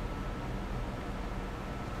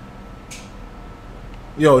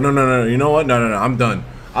 Yo, no. You know what? No. I'm done.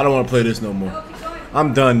 I don't want to play this no more.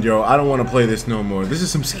 I'm done, yo. I don't want to play this no more. This is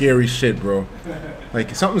some scary shit, bro.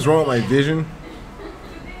 Like, something's wrong with my vision.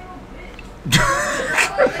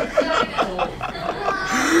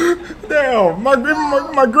 Damn,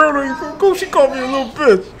 my girl ain't so cool. She called me a little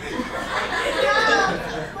bitch.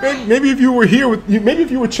 Maybe if you were here with maybe if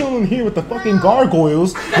you were chilling here with the fucking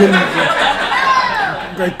gargoyles, then,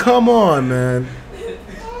 like, come on, man.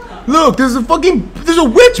 Look, there's a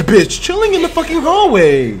witch bitch chilling in the fucking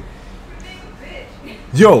hallway.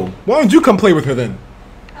 Yo, why don't you come play with her then?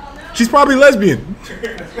 She's probably lesbian.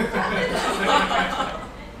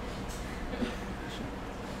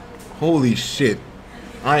 Holy shit.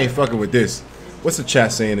 I ain't fucking with this. What's the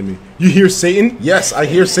chat saying to me? You hear Satan? Yes, I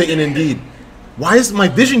hear Satan indeed. Why is my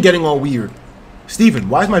vision getting all weird? Steven,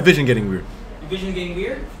 why is my vision getting weird? Your vision getting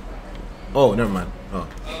weird? Oh, never mind. Oh.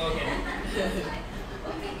 Oh, okay.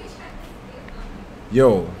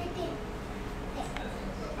 Yo.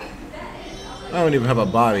 I don't even have a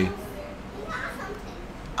body.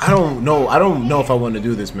 I don't know if I want to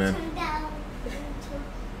do this, man. Yeah.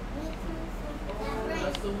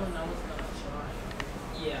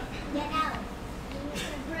 Get out.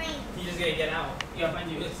 You just gotta get out. You gotta find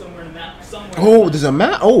you somewhere in the map. Somewhere. Oh, there's a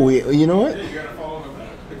map. Oh, you know what? You gotta follow the map.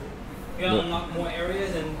 You gotta unlock more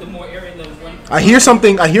areas, and the more areas, the one. I hear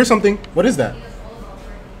something. What is that?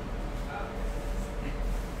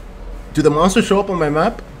 Do the monsters show up on my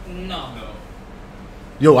map? No.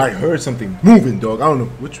 Yo, I heard something moving, dog. I don't know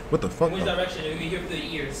what the fuck. Which direction? You hear through the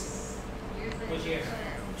ears. Which ear?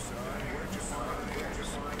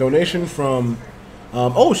 Donation from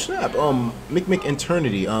oh snap. Mick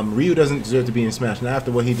Eternity. Ryu doesn't deserve to be in Smash, not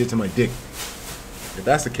after what he did to my dick. If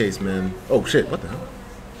that's the case, man. Oh shit, what the hell?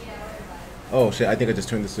 Oh shit, I think I just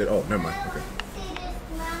turned this shit. Oh, never mind. Okay.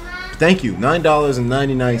 Thank you.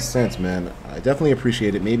 $9.99, man. I definitely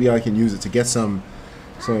appreciate it. Maybe I can use it to get some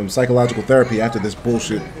psychological therapy after this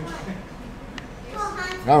bullshit.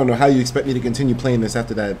 I don't know how you expect me to continue playing this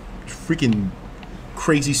after that freaking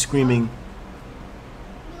crazy screaming.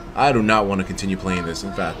 I do not want to continue playing this,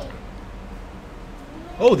 in fact.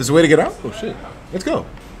 Oh, there's a way to get out? Oh shit. Let's go.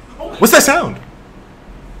 What's that sound?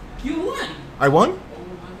 You won. I won?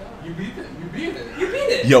 You beat it. You beat it. You beat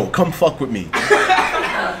it. Yo, come fuck with me.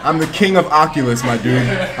 I'm the king of Oculus, my dude.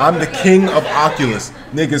 I'm the king of Oculus.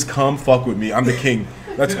 Niggas, come fuck with me. I'm the king.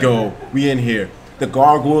 Let's go. We in here. The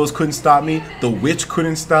gargoyles couldn't stop me. The witch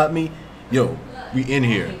couldn't stop me. Yo, we in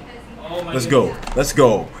here. Oh my Let's goodness. go. Let's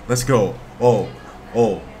go. Let's go. Oh.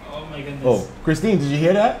 Oh my goodness. Oh. Christine, did you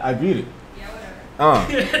hear that? I beat it.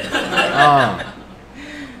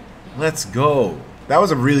 Let's go. That was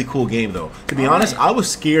a really cool game, though. To be honest, I was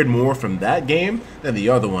scared more from that game than the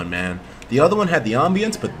other one, man. The other one had the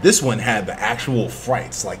ambience, but this one had the actual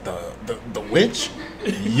frights, like the witch.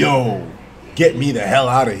 Yo, get me the hell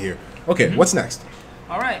out of here. Okay, what's next?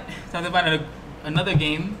 All right, talking about another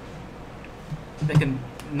game that can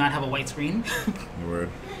not have a white screen. Word.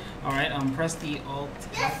 All right, press the Alt.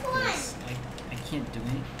 Yes, I can't do it.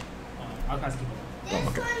 I'll pass people. This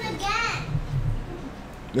one again.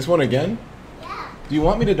 This one again? Yeah. Do you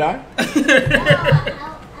want me to die? No, I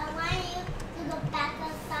want you to go back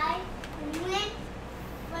outside and win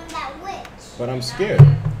from that witch. But I'm scared.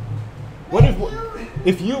 What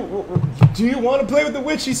if you do you want to play with the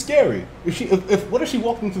witch? She's scary. If what if she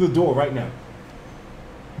walked into the door right now?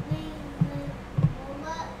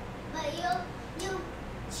 But you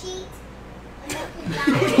cheat and you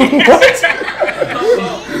can die. What?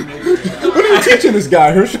 What are you teaching this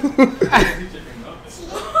guy, Herschel? Cheat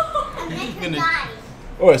and you can die.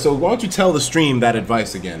 All right, so why don't you tell the stream that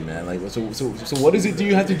advice again, man? Like, so what is it? Do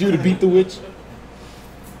you have to do to beat the witch?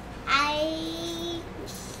 I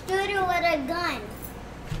shoot her with a gun,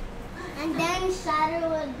 and then shot her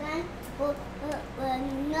with a gun, with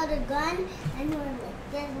another gun, and we're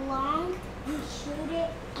like this long, and shoot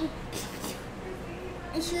it,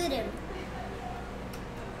 and shoot him.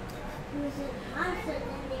 There's a monster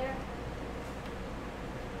in there.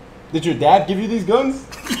 Did your dad give you these guns?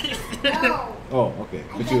 No, Oh, okay.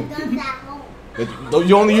 I But got guns at home.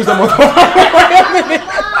 you only use them on.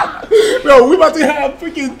 Bro, we about to have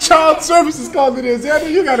freaking child services called to this. Xander,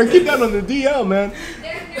 you gotta keep that on the DL, man.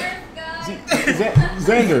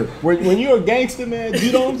 Xander, when you're a gangster, man,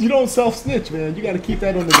 you don't self snitch, man. You gotta keep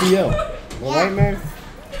that on the DL. All right, man.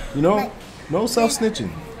 You know, no self snitching.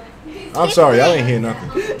 I'm sorry, y'all ain't hear nothing.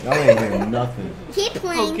 Y'all ain't hear nothing. Keep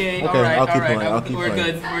playing. Okay, Okay, alright, I'll keep alright. playing, I'll keep We're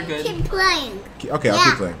playing. good, we're good. Keep playing. Okay, I'll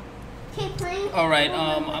keep playing. Keep playing. Alright,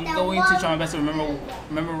 I'm going to try my best to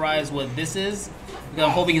memorize what this is. Because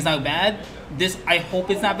I'm hoping it's not bad. I hope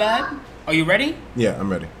it's not bad. Are you ready? Yeah,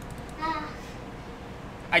 I'm ready.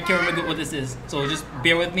 I can't remember what this is, so just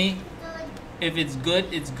bear with me. If it's good,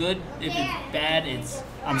 it's good. If it's bad,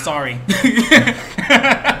 I'm sorry.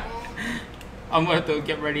 I'm gonna have to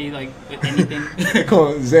get ready, like, with anything. Come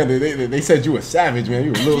on, Xander, they said you were savage, man.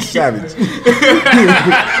 You were a little savage. You learned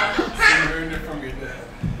it from your dad.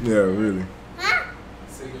 Yeah, really.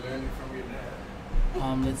 So you learned it from your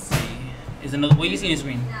dad. Let's see. Is another, what do you see on the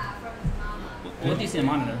screen? What do you see on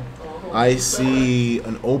the monitor? I see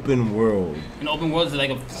an open world. An open world, is it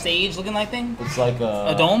like a sage looking like thing? It's like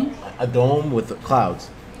A dome? A dome with clouds.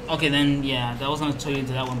 Okay, then, yeah, that was gonna show you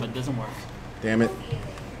into that one, but it doesn't work. Damn it.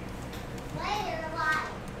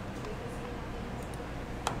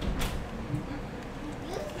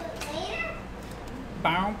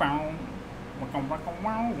 Bow, bow.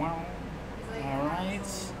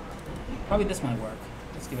 Alright. Probably this might work.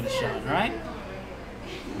 Let's give it a shot, alright?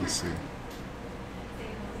 Let's see.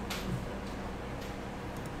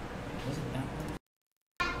 Was it that one?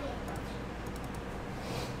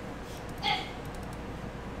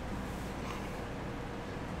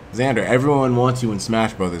 Xander, everyone wants you in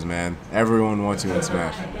Smash Brothers, man. Everyone wants you in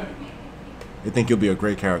Smash. They think you'll be a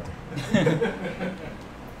great character.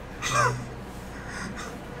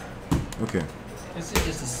 Okay. This is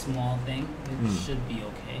just a small thing. It should be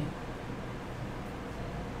okay.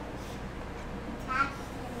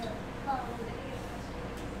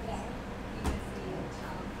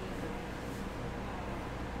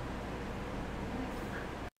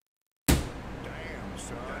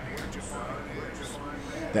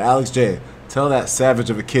 The Alex J. Tell that savage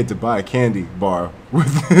of a kid to buy a candy bar with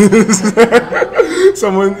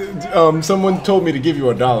someone told me to give you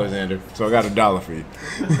 $1, Xander, so I got $1 for you.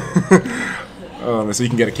 So you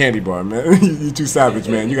can get a candy bar, man. You're too savage,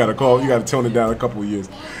 man. You gotta tone it down a couple of years.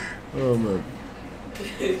 Oh man.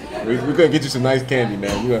 We're gonna get you some nice candy,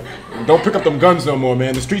 man. Don't pick up them guns no more,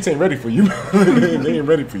 man. The streets ain't ready for you. They ain't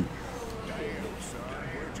ready for you.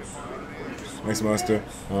 Nice monster.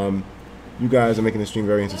 You guys are making the stream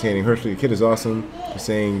very entertaining. Hershey, your kid is awesome. You're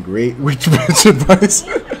saying great witch advice.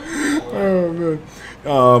 Oh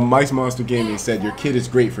man. Mice Monster Gaming said your kid is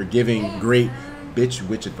great for giving great bitch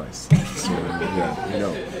witch advice. So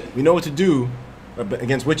yeah, we know what to do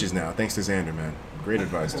against witches now. Thanks to Xander, man. Great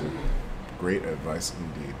advice, dude. Great advice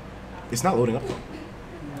indeed. It's not loading up though.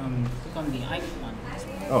 Click on the icon.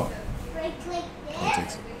 Oh. Right click Oh, it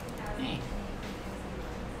takes. Hey.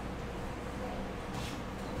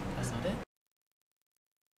 That's not it.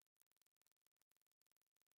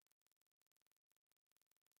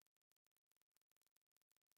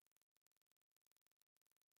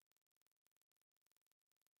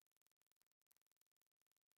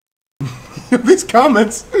 These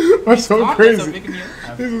comments are so Comments are crazy. making me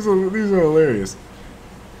laugh. These are hilarious.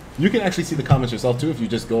 You can actually see the comments yourself too if you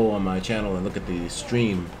just go on my channel and look at the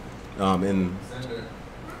stream. In Xander,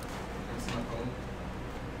 it's my phone.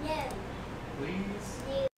 Yeah. Please.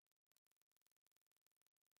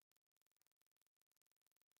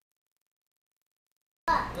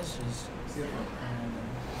 Let's just. Show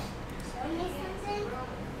me something.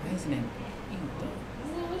 Why isn't it pink though?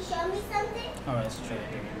 Can you show me something? Alright, let's try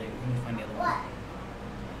it. Let me find the other one. What?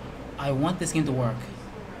 I want this game to work.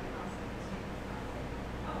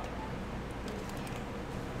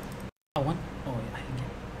 Oh, wait, I can get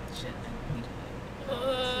shit.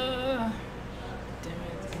 Damn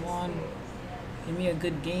it, come on. Give me a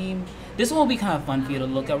good game. This one will be kind of fun for you to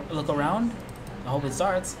look around. I hope it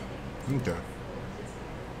starts. Okay.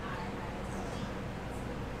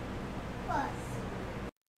 What?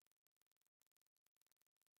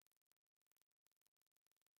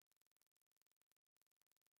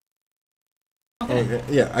 Okay.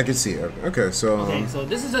 Yeah, I can see it. Okay, so Okay, so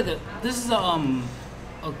this is a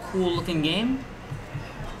cool looking game.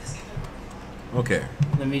 okay.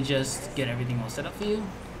 Let me just get everything all set up for you.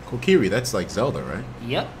 Kokiri, that's like Zelda, right?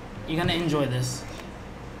 Yep, you're gonna enjoy this.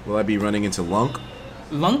 Will I be running into Lunk?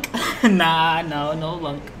 Lunk? Nah, no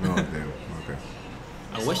lunk. No, damn. Okay.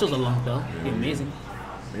 I wish it was a lunk though. It'd be amazing.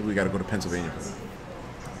 Maybe we gotta go to Pennsylvania for that.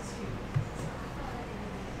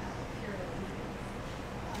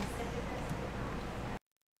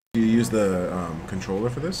 Do you use the controller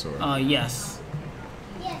for this, or? Yes.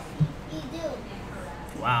 Yes, you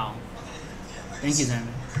do. Wow. Thank you, Xander.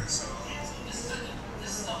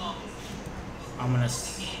 I'm gonna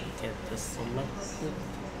get this selected.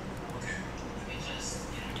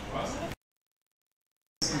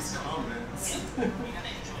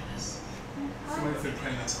 said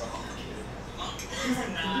Ken not fuck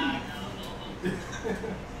your kid.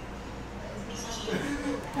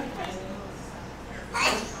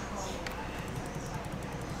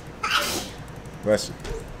 Bless you.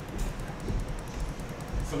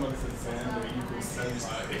 Somebody said Xander equals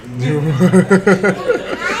senpai.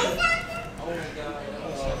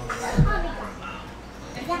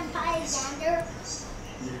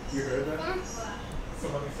 You heard that?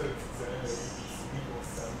 Somebody said Xander equals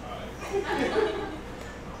senpai.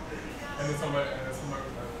 and then somebody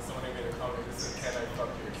made a comment that said, "Can I fuck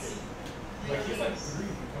your kid?" Like he's like 3.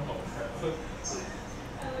 Come on,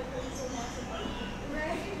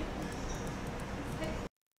 man.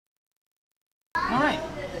 All right,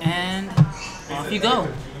 and off you go.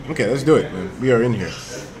 Okay, let's do it, man. We are in here.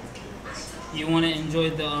 You want to enjoy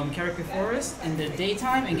the character forest in the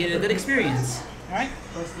daytime and get a good experience. All right,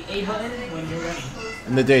 press the A button when you're ready.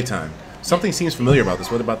 In the daytime. Something seems familiar about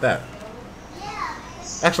this. What about that?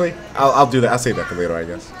 Actually, I'll do that. I'll save that for later, I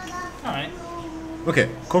guess. All right. Okay,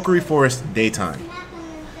 Kokiri Forest, daytime.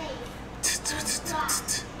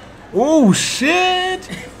 Oh, shit!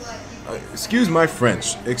 Excuse my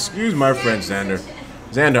French. Excuse my French, Xander.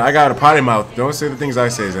 Xander, I got a potty mouth. Don't say the things I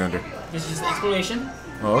say, Xander. This is exploration.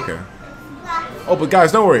 Oh, okay. Oh, but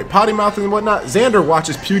guys, don't worry. Potty mouth and whatnot. Xander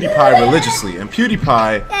watches PewDiePie religiously, and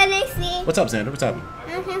PewDiePie. Can I see? What's up, Xander? What's happening?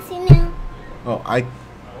 I can see now. Oh, all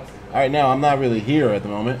right, now I'm not really here at the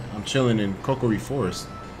moment. I'm chilling in Kokiri Forest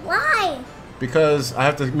Why? because I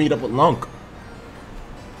have to meet up with Lunk.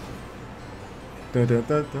 I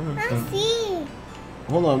see.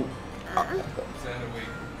 Hold on. Xander, wait.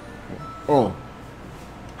 Oh,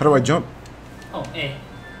 how do I jump? Oh, A.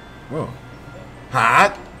 Whoa.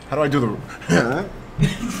 Hot. How do I do the? No, can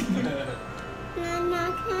I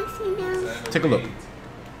see now? Xander, Take a look. wait.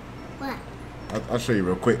 What? I'll show you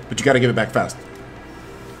real quick, but you got to give it back fast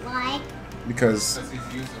Why? because. Because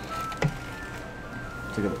he's using it.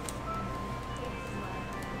 Take a look.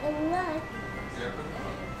 It look.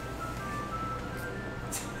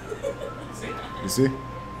 You see?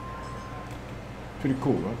 Pretty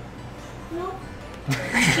cool, right? Nope.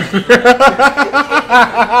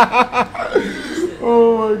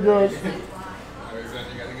 Oh my gosh. Alright,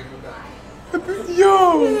 Xander, you gotta give it back. Yo!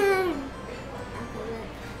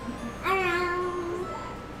 Around.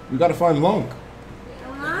 You gotta find Lunk.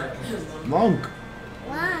 Lunk.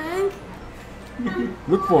 One.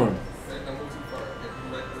 Look for him. Don't go too far. Give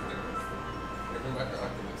him back the things. Give him back the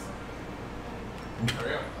Oculus.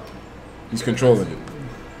 Hurry up. He's controlling it.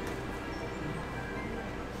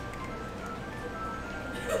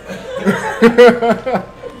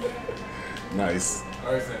 Nice.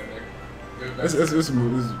 Alright, Xander. Give it back. This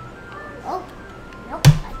Oh. Nope.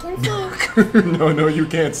 I can see. no, you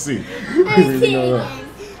can't see. I You see know it. that.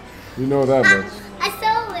 You know that much. I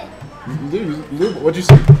saw it. What'd you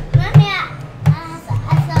see? Mommy, I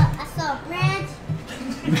saw a branch.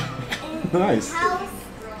 And Nice. a house.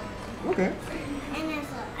 Okay. And I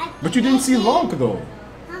saw. But you didn't see Lunk though.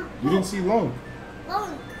 Huh? You didn't see Lunk.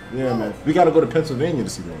 Long. Yeah, man. We gotta go to Pennsylvania to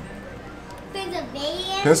see Lunk.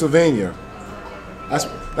 Pennsylvania. Pennsylvania.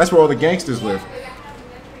 That's where all the gangsters live.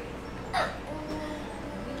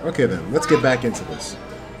 Okay then, let's get back into this.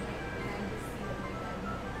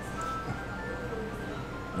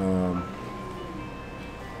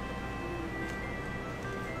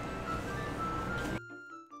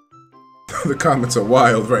 The comments are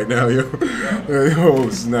wild right now, yo. Oh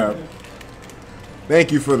snap!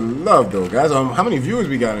 Thank you for the love, though, guys. How many viewers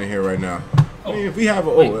we got in here right now? I mean, if we have,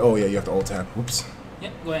 oh yeah, you have to alt tab. Whoops.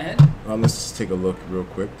 Yep, go ahead. Let's just take a look real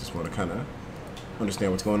quick. Just want to kind of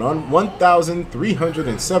understand what's going on.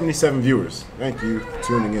 1,377 viewers. Thank you for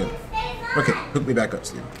tuning in. Okay, hook me back up,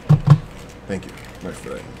 Steve. Thank you. Much for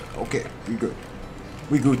that. Okay, we good.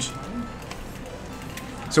 We Gucci.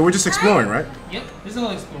 So we're just exploring, right? Yep, this is a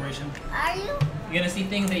little exploration. Are you? You're gonna see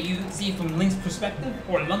things that you see from Link's perspective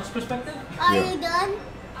or Lunk's perspective. Are Yeah. you done?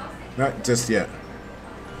 Not just yet.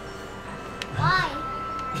 Why?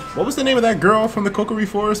 What was the name of that girl from the Kokiri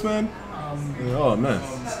Forest, man? Oh man.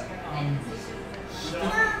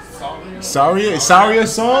 Saria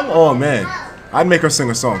song? Oh man. I'd make her sing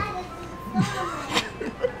a song.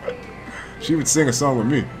 She would sing a song with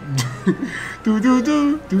me. Do do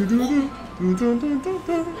do do do do.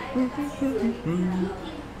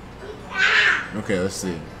 Okay, let's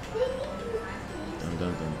see. Dun, dun,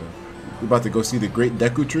 dun, dun. We're about to go see the Great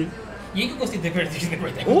Deku Tree. You can go see the Great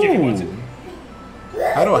Deku if you want to.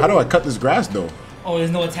 How do I cut this grass though? Oh, there's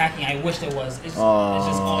no attacking. I wish there was. It's just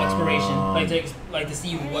all exploration. Like to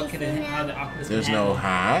see what could how the Oculus. There's can no handle.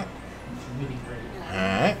 hat. Really great.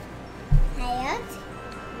 Hat. Hayat?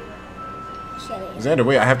 Actually. Xander,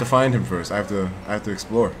 wait, I have to find him first. I have to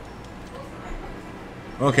explore.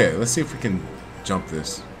 Okay, let's see if we can jump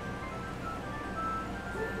this.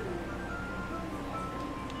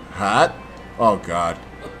 Hot? Oh god.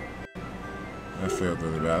 That failed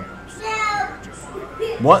really bad.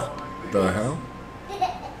 What the hell?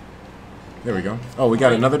 There we go. Oh, we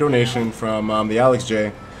got another donation from the Alex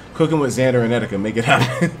J. Cooking with Xander and Etika. Make it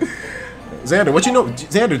happen. Xander, what you know?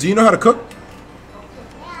 Xander, do you know how to cook?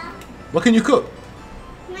 Yeah. What can you cook?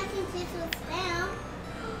 Mac and cheese with spam.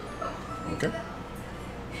 Okay.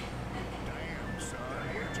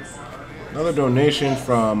 Another donation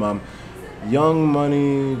from Young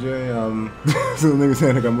Money J. So nigga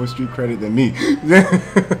Xander got more street credit than me.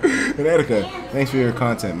 And Etika, thanks for your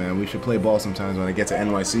content, man. We should play ball sometimes when I get to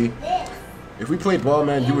NYC. If we played ball,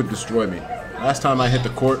 man, you would destroy me. Last time I hit the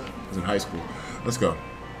court was in high school. Let's go.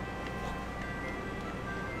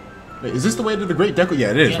 Wait, is this the way to the Great Deku?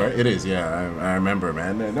 Yeah, it is, right? It is, yeah. I remember,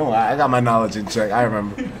 man. No, I got my knowledge in check. I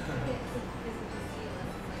remember.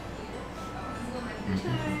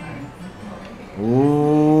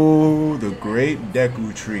 Ooh, the Great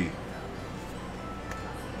Deku Tree.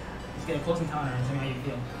 Let's get a close encounter and tell me how you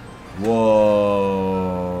feel.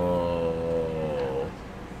 Whoa.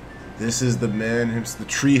 This is the man, the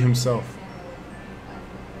tree himself.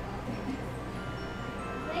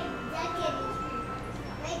 Great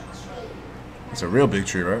tree. It's a real big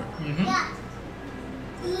tree, right? Mm-hmm. Yeah.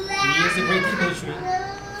 He is a great Deku tree.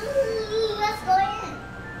 Let's go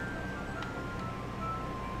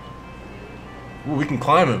in. Ooh, we can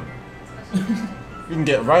climb him. We can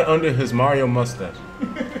get right under his Mario mustache.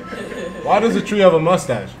 Why does the tree have a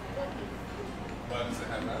mustache? Why does it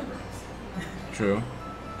have eyebrows? True.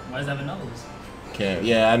 Why does it have a nose? Can't.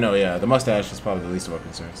 Yeah, I know. Yeah, the mustache is probably the least of our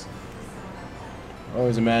concerns. I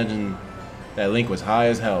always imagine that Link was high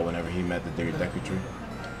as hell whenever he met the Deku Tree.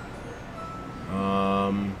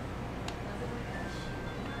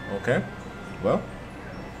 Okay. Well,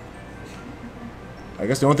 I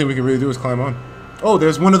guess the only thing we can really do is climb on. Oh,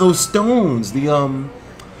 there's one of those stones. The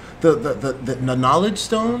knowledge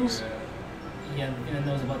stones. Yeah, and it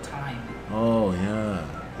knows about time. Oh yeah.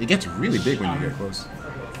 It gets really big when you get close.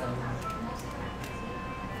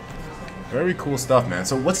 Very cool stuff, man.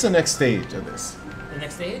 So what's the next stage of this? The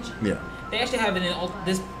next stage? Yeah. They actually have it in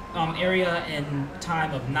this area in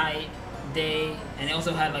time of night, day, and they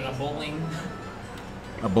also had like a bowling.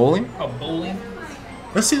 A bowling? A bowling.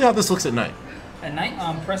 Let's see how this looks at night. At night,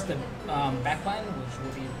 press the back button, which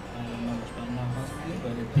will be, I don't know which button I'm supposed to do,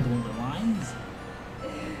 but it's doing the lines.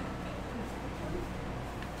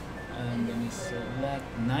 Let me select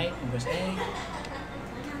night and press A.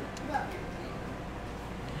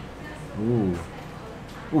 Ooh.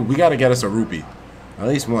 Ooh, we gotta get us a rupee. At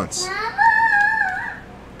least once.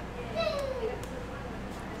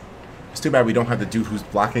 It's too bad we don't have the dude who's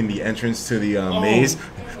blocking the entrance to the maze.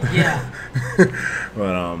 Yeah.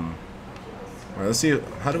 But, alright, let's see.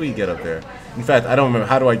 How do we get up there? In fact, I don't remember.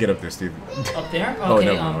 How do I get up there, Steve? Up there?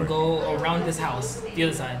 Okay, Oh, no. go around this house, the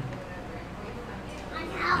other side.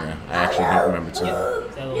 Yeah, I actually don't remember too. Yep.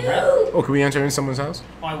 Is that a little red? Oh, can we enter in someone's house?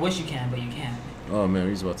 Oh, I wish you can, but you can't. Oh man,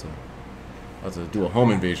 he's about to do a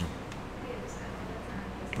home invasion.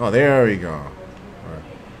 Oh, there we go. Alright.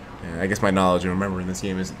 Yeah, I guess my knowledge and remembering this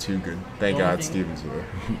game isn't too good. Thank The only God thing- Steven's here.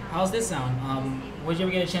 How's this sound? Would you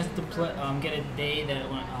ever get a chance to play, get a day that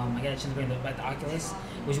I get a chance to bring back the Oculus?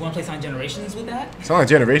 Would you want to play Sonic Generations with that? Sonic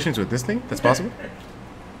Generations with this thing? That's possible?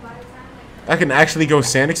 I can actually go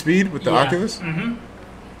Sonic speed with the Oculus? Mm-hmm.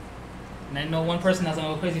 And I know one person that's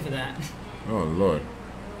gonna go crazy for that. Oh lord.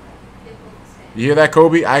 You hear that,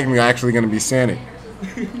 Kobe? I'm actually gonna be Sonic.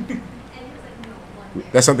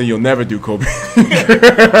 That's something you'll never do, Kobe.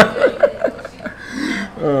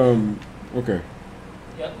 Okay.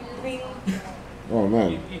 Yep. Oh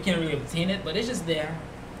man. You can't really obtain it, but it's just there.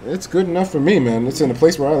 It's good enough for me, man. It's in a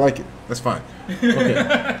place where I like it. That's fine. Okay.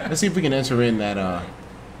 Let's see if we can enter in that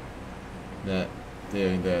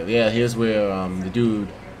yeah, here's where the dude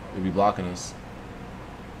will be blocking us.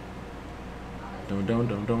 Dun dun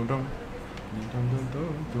dun dun dun. You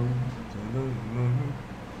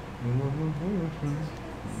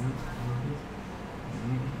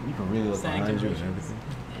can really look behind you and everything.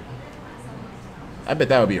 I bet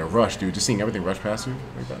that would be a rush, dude. Just seeing everything rush past you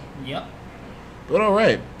like that. Yep. But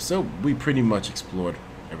alright, so we pretty much explored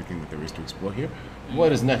everything that there is to explore here.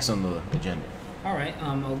 What is next on the agenda? Alright,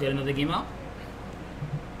 I'll get another game out.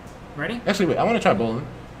 Ready? Actually, wait, I want to try bowling.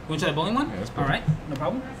 You want to try the bowling one? Yeah, let's bowling. Alright, no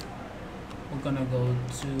problem. We're gonna go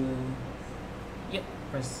to... Yep,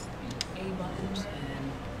 press the A buttons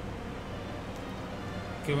and...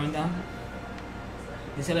 Okay, run down.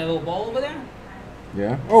 You see that little ball over there?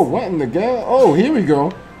 Yeah. Oh, what in the gal? Oh, here we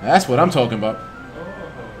go. That's what I'm talking about.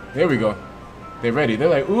 There we go. They're ready. They're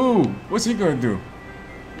like, ooh, what's he gonna do?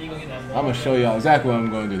 You gonna get that ball. I'm gonna show y'all exactly what I'm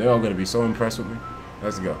gonna do. They're all gonna be so impressed with me.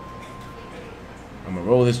 Let's go. I'm gonna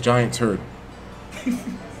roll this giant turd.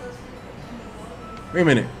 Wait a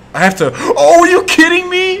minute. I have to. Oh, are you kidding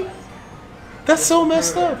me? That's so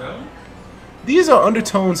messed up. These are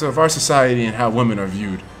undertones of our society and how women are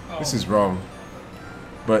viewed. This is wrong.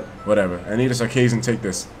 But whatever. I need a Sarkasian take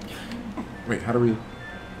this. Wait, how do we?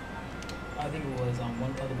 I think it was on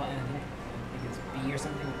one other button. I think it's B or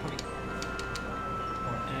something.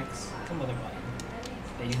 Or X. Some other button.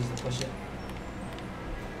 They use to push it.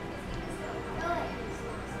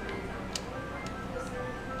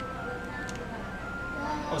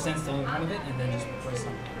 Or stand still in front of it and then just press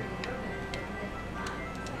something.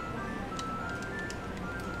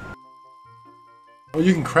 Oh,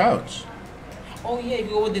 you can crouch. Oh yeah, you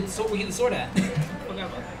go with the sword. We get the sword at. Forgot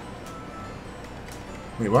about that.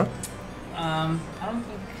 Wait, what? I don't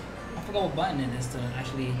think I forgot what button it is to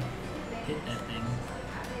actually hit that thing.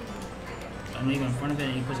 I know you go in front of it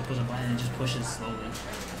and you push a button and it just pushes slowly.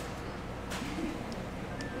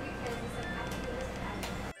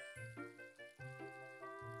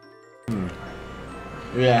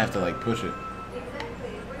 Maybe I have to like push it.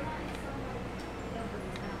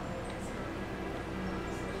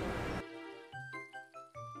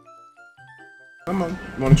 Come on,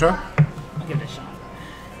 you wanna try? I'll give it a shot.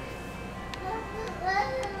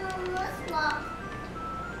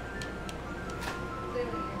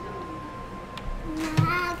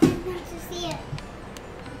 I can't wait to see it.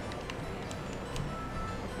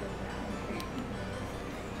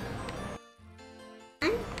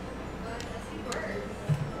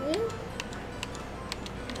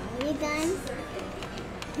 Are you done?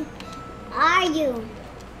 Are you?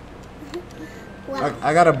 Well,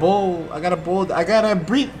 I gotta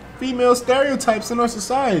breed female stereotypes in our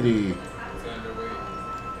society.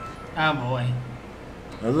 Oh boy.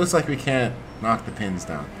 It looks like we can't knock the pins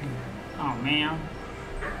down Oh man.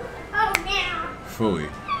 oh, now. fully.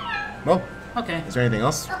 Well, Okay. is there anything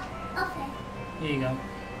else? Oh, okay. Here you go.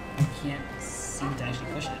 I can't seem to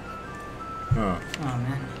actually push it. Huh. Oh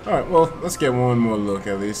man. Alright, well, let's get one more look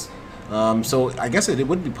at least. So I guess it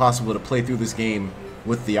would be possible to play through this game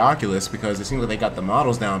with the Oculus because it seems like they got the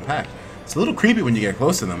models down packed. It's a little creepy when you get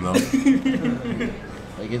close to them though.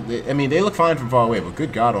 I mean, they look fine from far away, but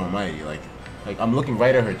good God Almighty, like I'm looking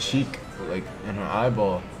right at her cheek, like in her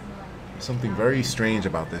eyeball. There's something very strange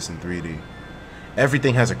about this in 3D.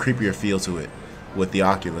 Everything has a creepier feel to it with the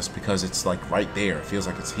Oculus because it's like right there. It feels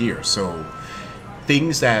like it's here. So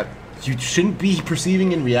things that you shouldn't be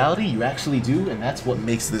perceiving in reality, you actually do, and that's what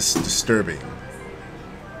makes this disturbing.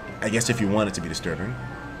 I guess if you want it to be disturbing.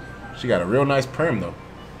 She got a real nice perm though.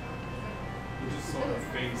 You just saw her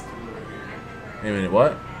face through her hair. Wait a minute,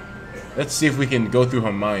 what? Let's see if we can go through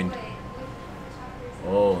her mind.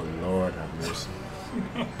 Oh Lord have mercy.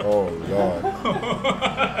 Oh Lord.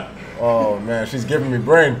 Oh man, she's giving me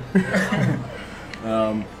brain.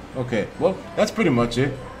 Okay, well, that's pretty much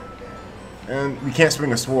it. And we can't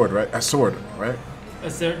swing a sword, right? A sword, right? A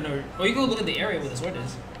certain or you go look at the area where the sword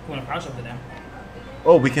is. You wanna crouch over there.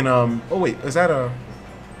 Oh, we can, oh wait, is that a...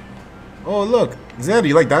 Oh look, Xander,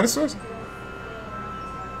 you like dinosaurs?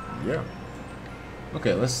 Yeah.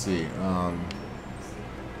 Okay, let's see,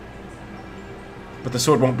 but the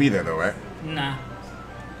sword won't be there though, right? Nah.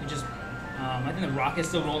 You just I think the rocket's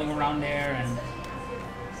still rolling around there and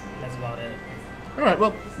that's about it. Alright,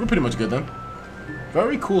 well, we're pretty much good then.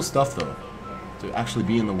 Very cool stuff though, to actually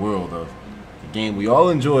be in the world of the game we all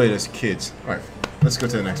enjoyed as kids. Alright, let's go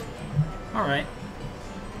to the next one. Alright.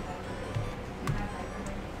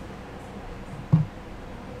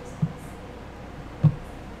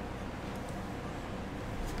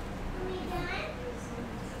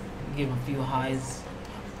 Give a few highs.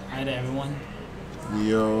 Hi to everyone.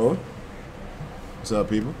 Yo. What's up,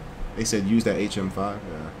 people? They said use that HM5. Yeah.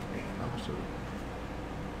 Absolutely.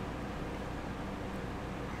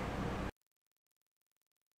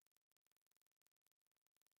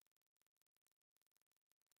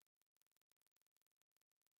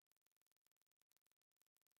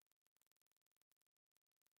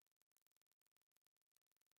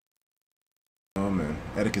 Oh man,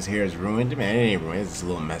 Etika's hair is ruined. Man, it ain't ruined. It's just a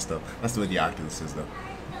little messed up. That's the way the Oculus is, though.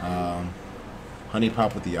 Honey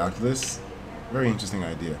Pop with the Oculus. Very interesting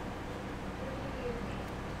idea.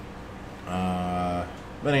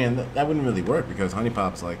 But again, that wouldn't really work because Honey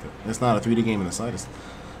Pop's like, it's not a 3D game in the slightest.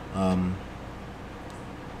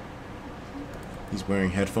 He's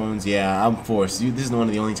wearing headphones. Yeah, I'm forced. This is one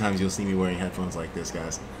of the only times you'll see me wearing headphones like this,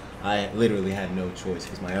 guys. I literally had no choice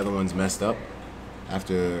because my other one's messed up.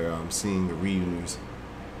 after seeing the reuse.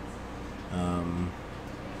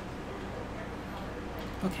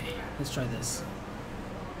 Okay, let's try this.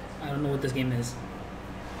 I don't know what this game is.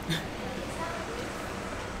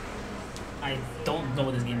 I don't know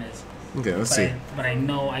what this game is. Okay, let's see. But I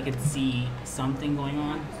know I could see something going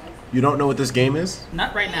on. You don't know what this game is?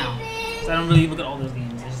 Not right now. So I don't really look at all those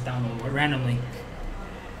games. I just download it randomly.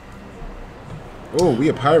 Oh, we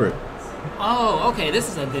a pirate. Oh, okay. This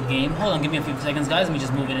is a good game. Hold on, give me a few seconds, guys. Let me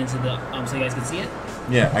just move it into the so you guys can see it.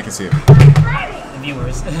 Yeah, I can see it. The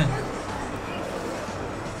viewers.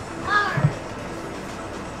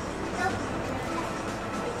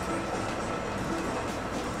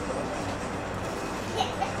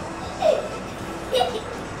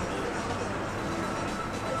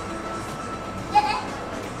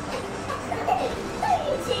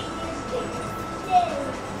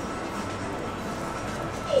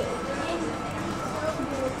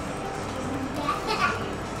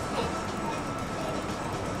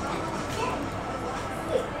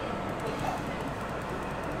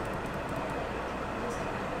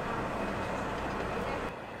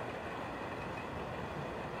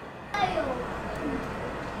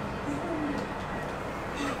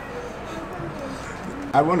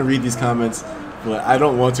 I want to read these comments, but I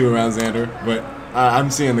don't want to around Xander, but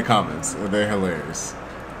I'm seeing the comments. They're hilarious.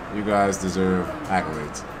 You guys deserve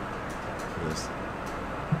accolades for this.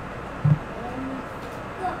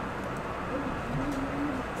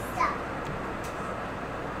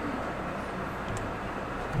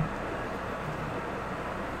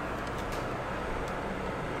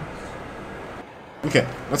 Okay,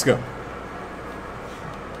 let's go.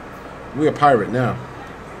 We a pirate now.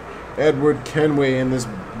 Edward Kenway and this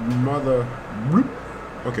mother.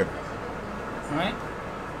 Okay. Alright.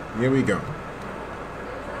 Here we go.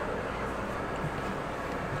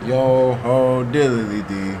 Yo ho diddly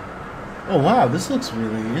dee. Oh wow, this looks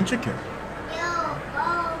really intricate.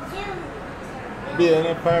 Being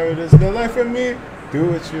a pirate is the life for me.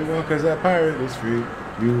 Do what you want, cause that pirate is free.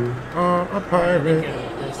 You are a pirate.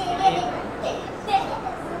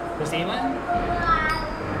 Push A button?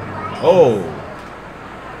 Oh.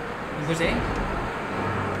 You push A?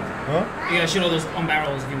 Huh? You gotta shoot all those on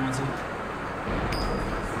barrels if you want to.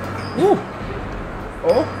 Woo.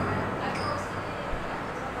 Oh.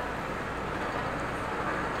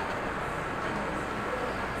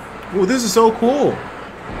 Ooh, this is so cool.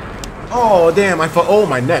 Oh, damn, I felt, oh,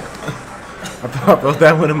 my neck. I felt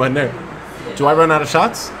that one in my neck. Do I run out of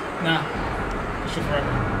shots? Nah. Shoot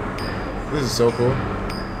forever. This is so cool.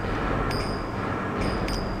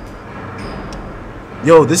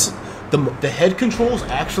 Yo, this, the head controls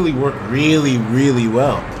actually work really, really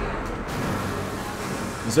well.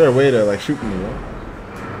 Is there a way to, like, shoot from the wall?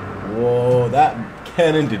 Whoa, that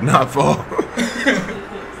cannon did not fall.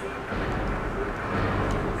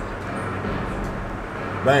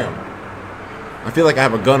 Bam. I feel like I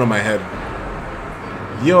have a gun on my head.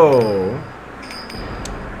 Yo.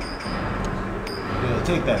 Yeah,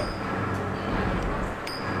 take that.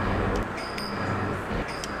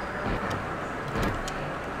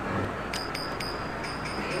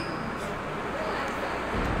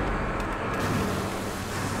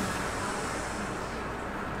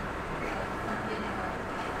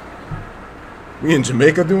 We in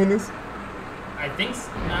Jamaica doing this? I think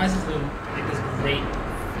so. No, this is like this great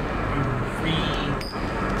free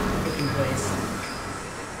cooking place.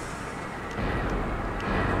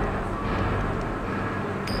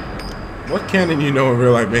 What cannon you know in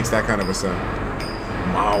real life makes that kind of a sound?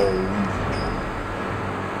 Wow.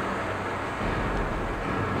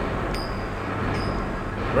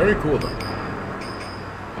 Very cool though.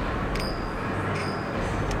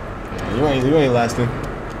 You ain't lasting.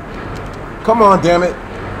 Come on, damn it.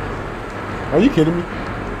 Are you kidding me?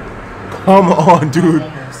 Come on, dude.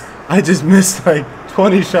 I just missed like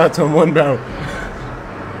 20 shots on one barrel.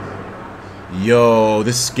 Yo,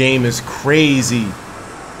 this game is crazy.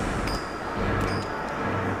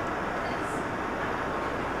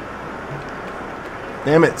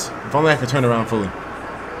 Damn it. If only I could turn around fully.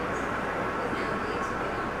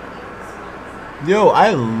 Yo, I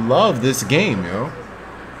love this game, yo.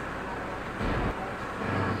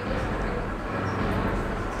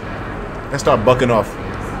 Let's start bucking off.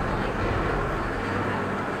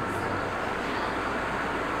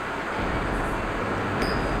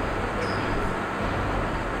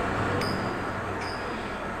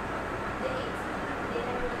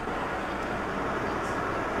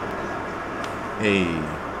 Hey.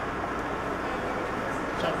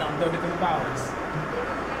 Shut down 33 powers.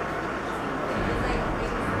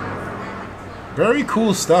 Very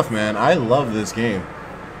cool stuff, man. I love this game.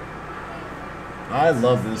 I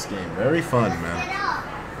love this game. Very fun, man.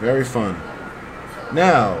 Very fun.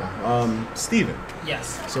 Now, Steven.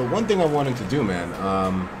 Yes. So one thing I wanted to do, man.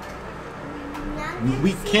 Now We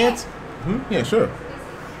you see can't. it. Yeah, sure.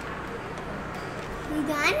 You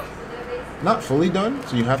done? Not fully done,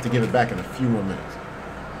 so you have to give it back in a few more minutes.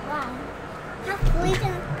 Wow. Halfway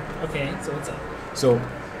done. Okay, so what's up? So,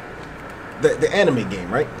 the anime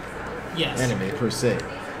game, right? Yes. Anime per se.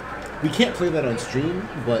 We can't play that on stream,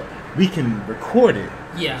 but we can record it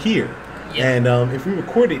Yeah. here. Yeah. And if we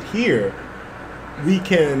record it here, we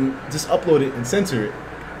can just upload it and censor it.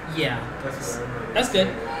 Yeah. That's good.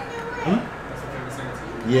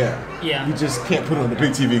 Yeah. Yeah. You just can't put it on the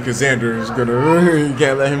big TV because Xander is gonna. You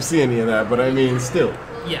can't let him see any of that. But I mean, still.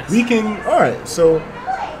 Yes. We can. All right. So,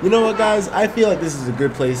 you know what, guys? I feel like this is a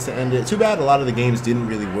good place to end it. Too bad a lot of the games didn't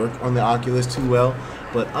really work on the Oculus too well.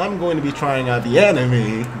 But I'm going to be trying out the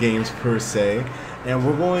anime games per se, and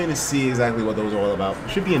we're going to see exactly what those are all about.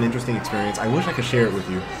 It should be an interesting experience. I wish I could share it with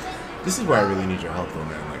you. This is where I really need your help, though,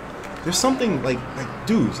 man. Like, there's something like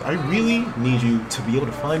dudes. I really need you to be able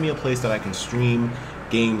to find me a place that I can stream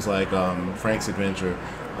games like Frank's Adventure,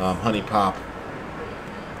 Honey Pop,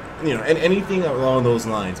 you know, and anything along those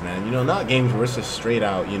lines, man. You know, not games where it's just straight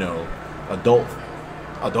out, you know, adult,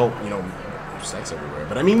 you know, sex everywhere.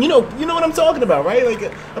 But I mean, you know what I'm talking about, right?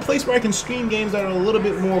 Like a place where I can stream games that are a little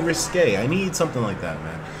bit more risque. I need something like that,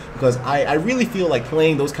 man. Because I really feel like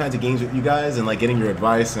playing those kinds of games with you guys and like getting your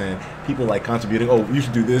advice and people like contributing, oh, you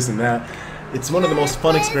should do this and that. It's one of the most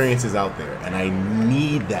fun experiences out there, and I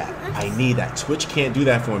need that. I need that. Twitch can't do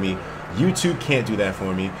that for me. YouTube can't do that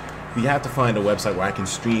for me. We have to find a website where I can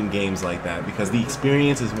stream games like that because the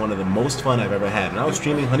experience is one of the most fun I've ever had. And I was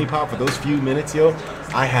streaming Honey Pop for those few minutes, yo.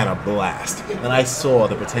 I had a blast, and I saw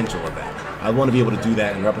the potential of that. I want to be able to do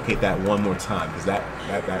that and replicate that one more time because that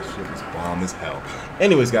shit was bomb as hell.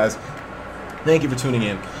 Anyways, guys. Thank you for tuning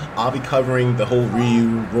in. I'll be covering the whole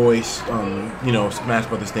Ryu, Royce, you know, Smash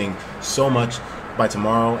Brothers thing so much by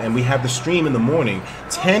tomorrow. And we have the stream in the morning,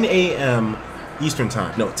 10 a.m. Eastern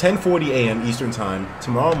Time. No, 10:40 a.m. Eastern Time.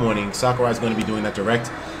 Tomorrow morning, Sakurai's going to be doing that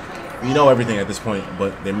direct. We know everything at this point,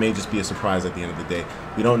 but there may just be a surprise at the end of the day.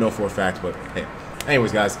 We don't know for a fact, but hey.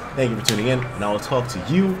 Anyways, guys, thank you for tuning in, and I will talk to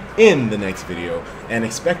you in the next video. And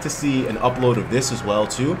expect to see an upload of this as well,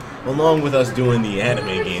 too, along with us doing the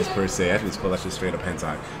anime games per se. I think it's called that shit straight up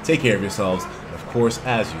hentai. Take care of yourselves. And of course,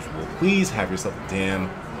 as usual, please have yourself a damn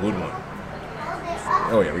good one.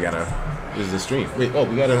 Oh yeah, this is the stream. Wait, oh,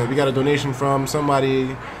 we got a donation from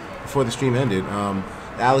somebody before the stream ended.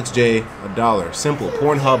 Alex J, $1. Simple.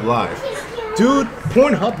 Pornhub Live. Dude,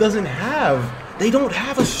 Pornhub they don't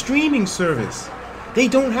have a streaming service. They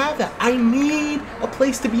don't have that. I need a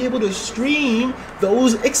place to be able to stream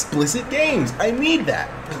those explicit games. I need that.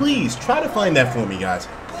 Please, try to find that for me, guys.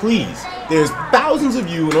 Please. There's thousands of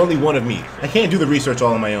you and only one of me. I can't do the research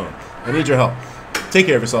all on my own. I need your help. Take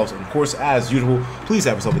care of yourselves. And of course, as usual, please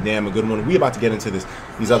have yourself a good one. We're about to get into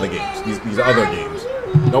these other games. These other games.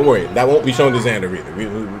 Don't worry. That won't be shown to Xander either.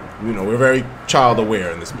 You know, we're very child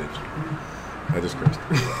aware in this bitch. I just cursed.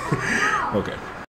 Okay.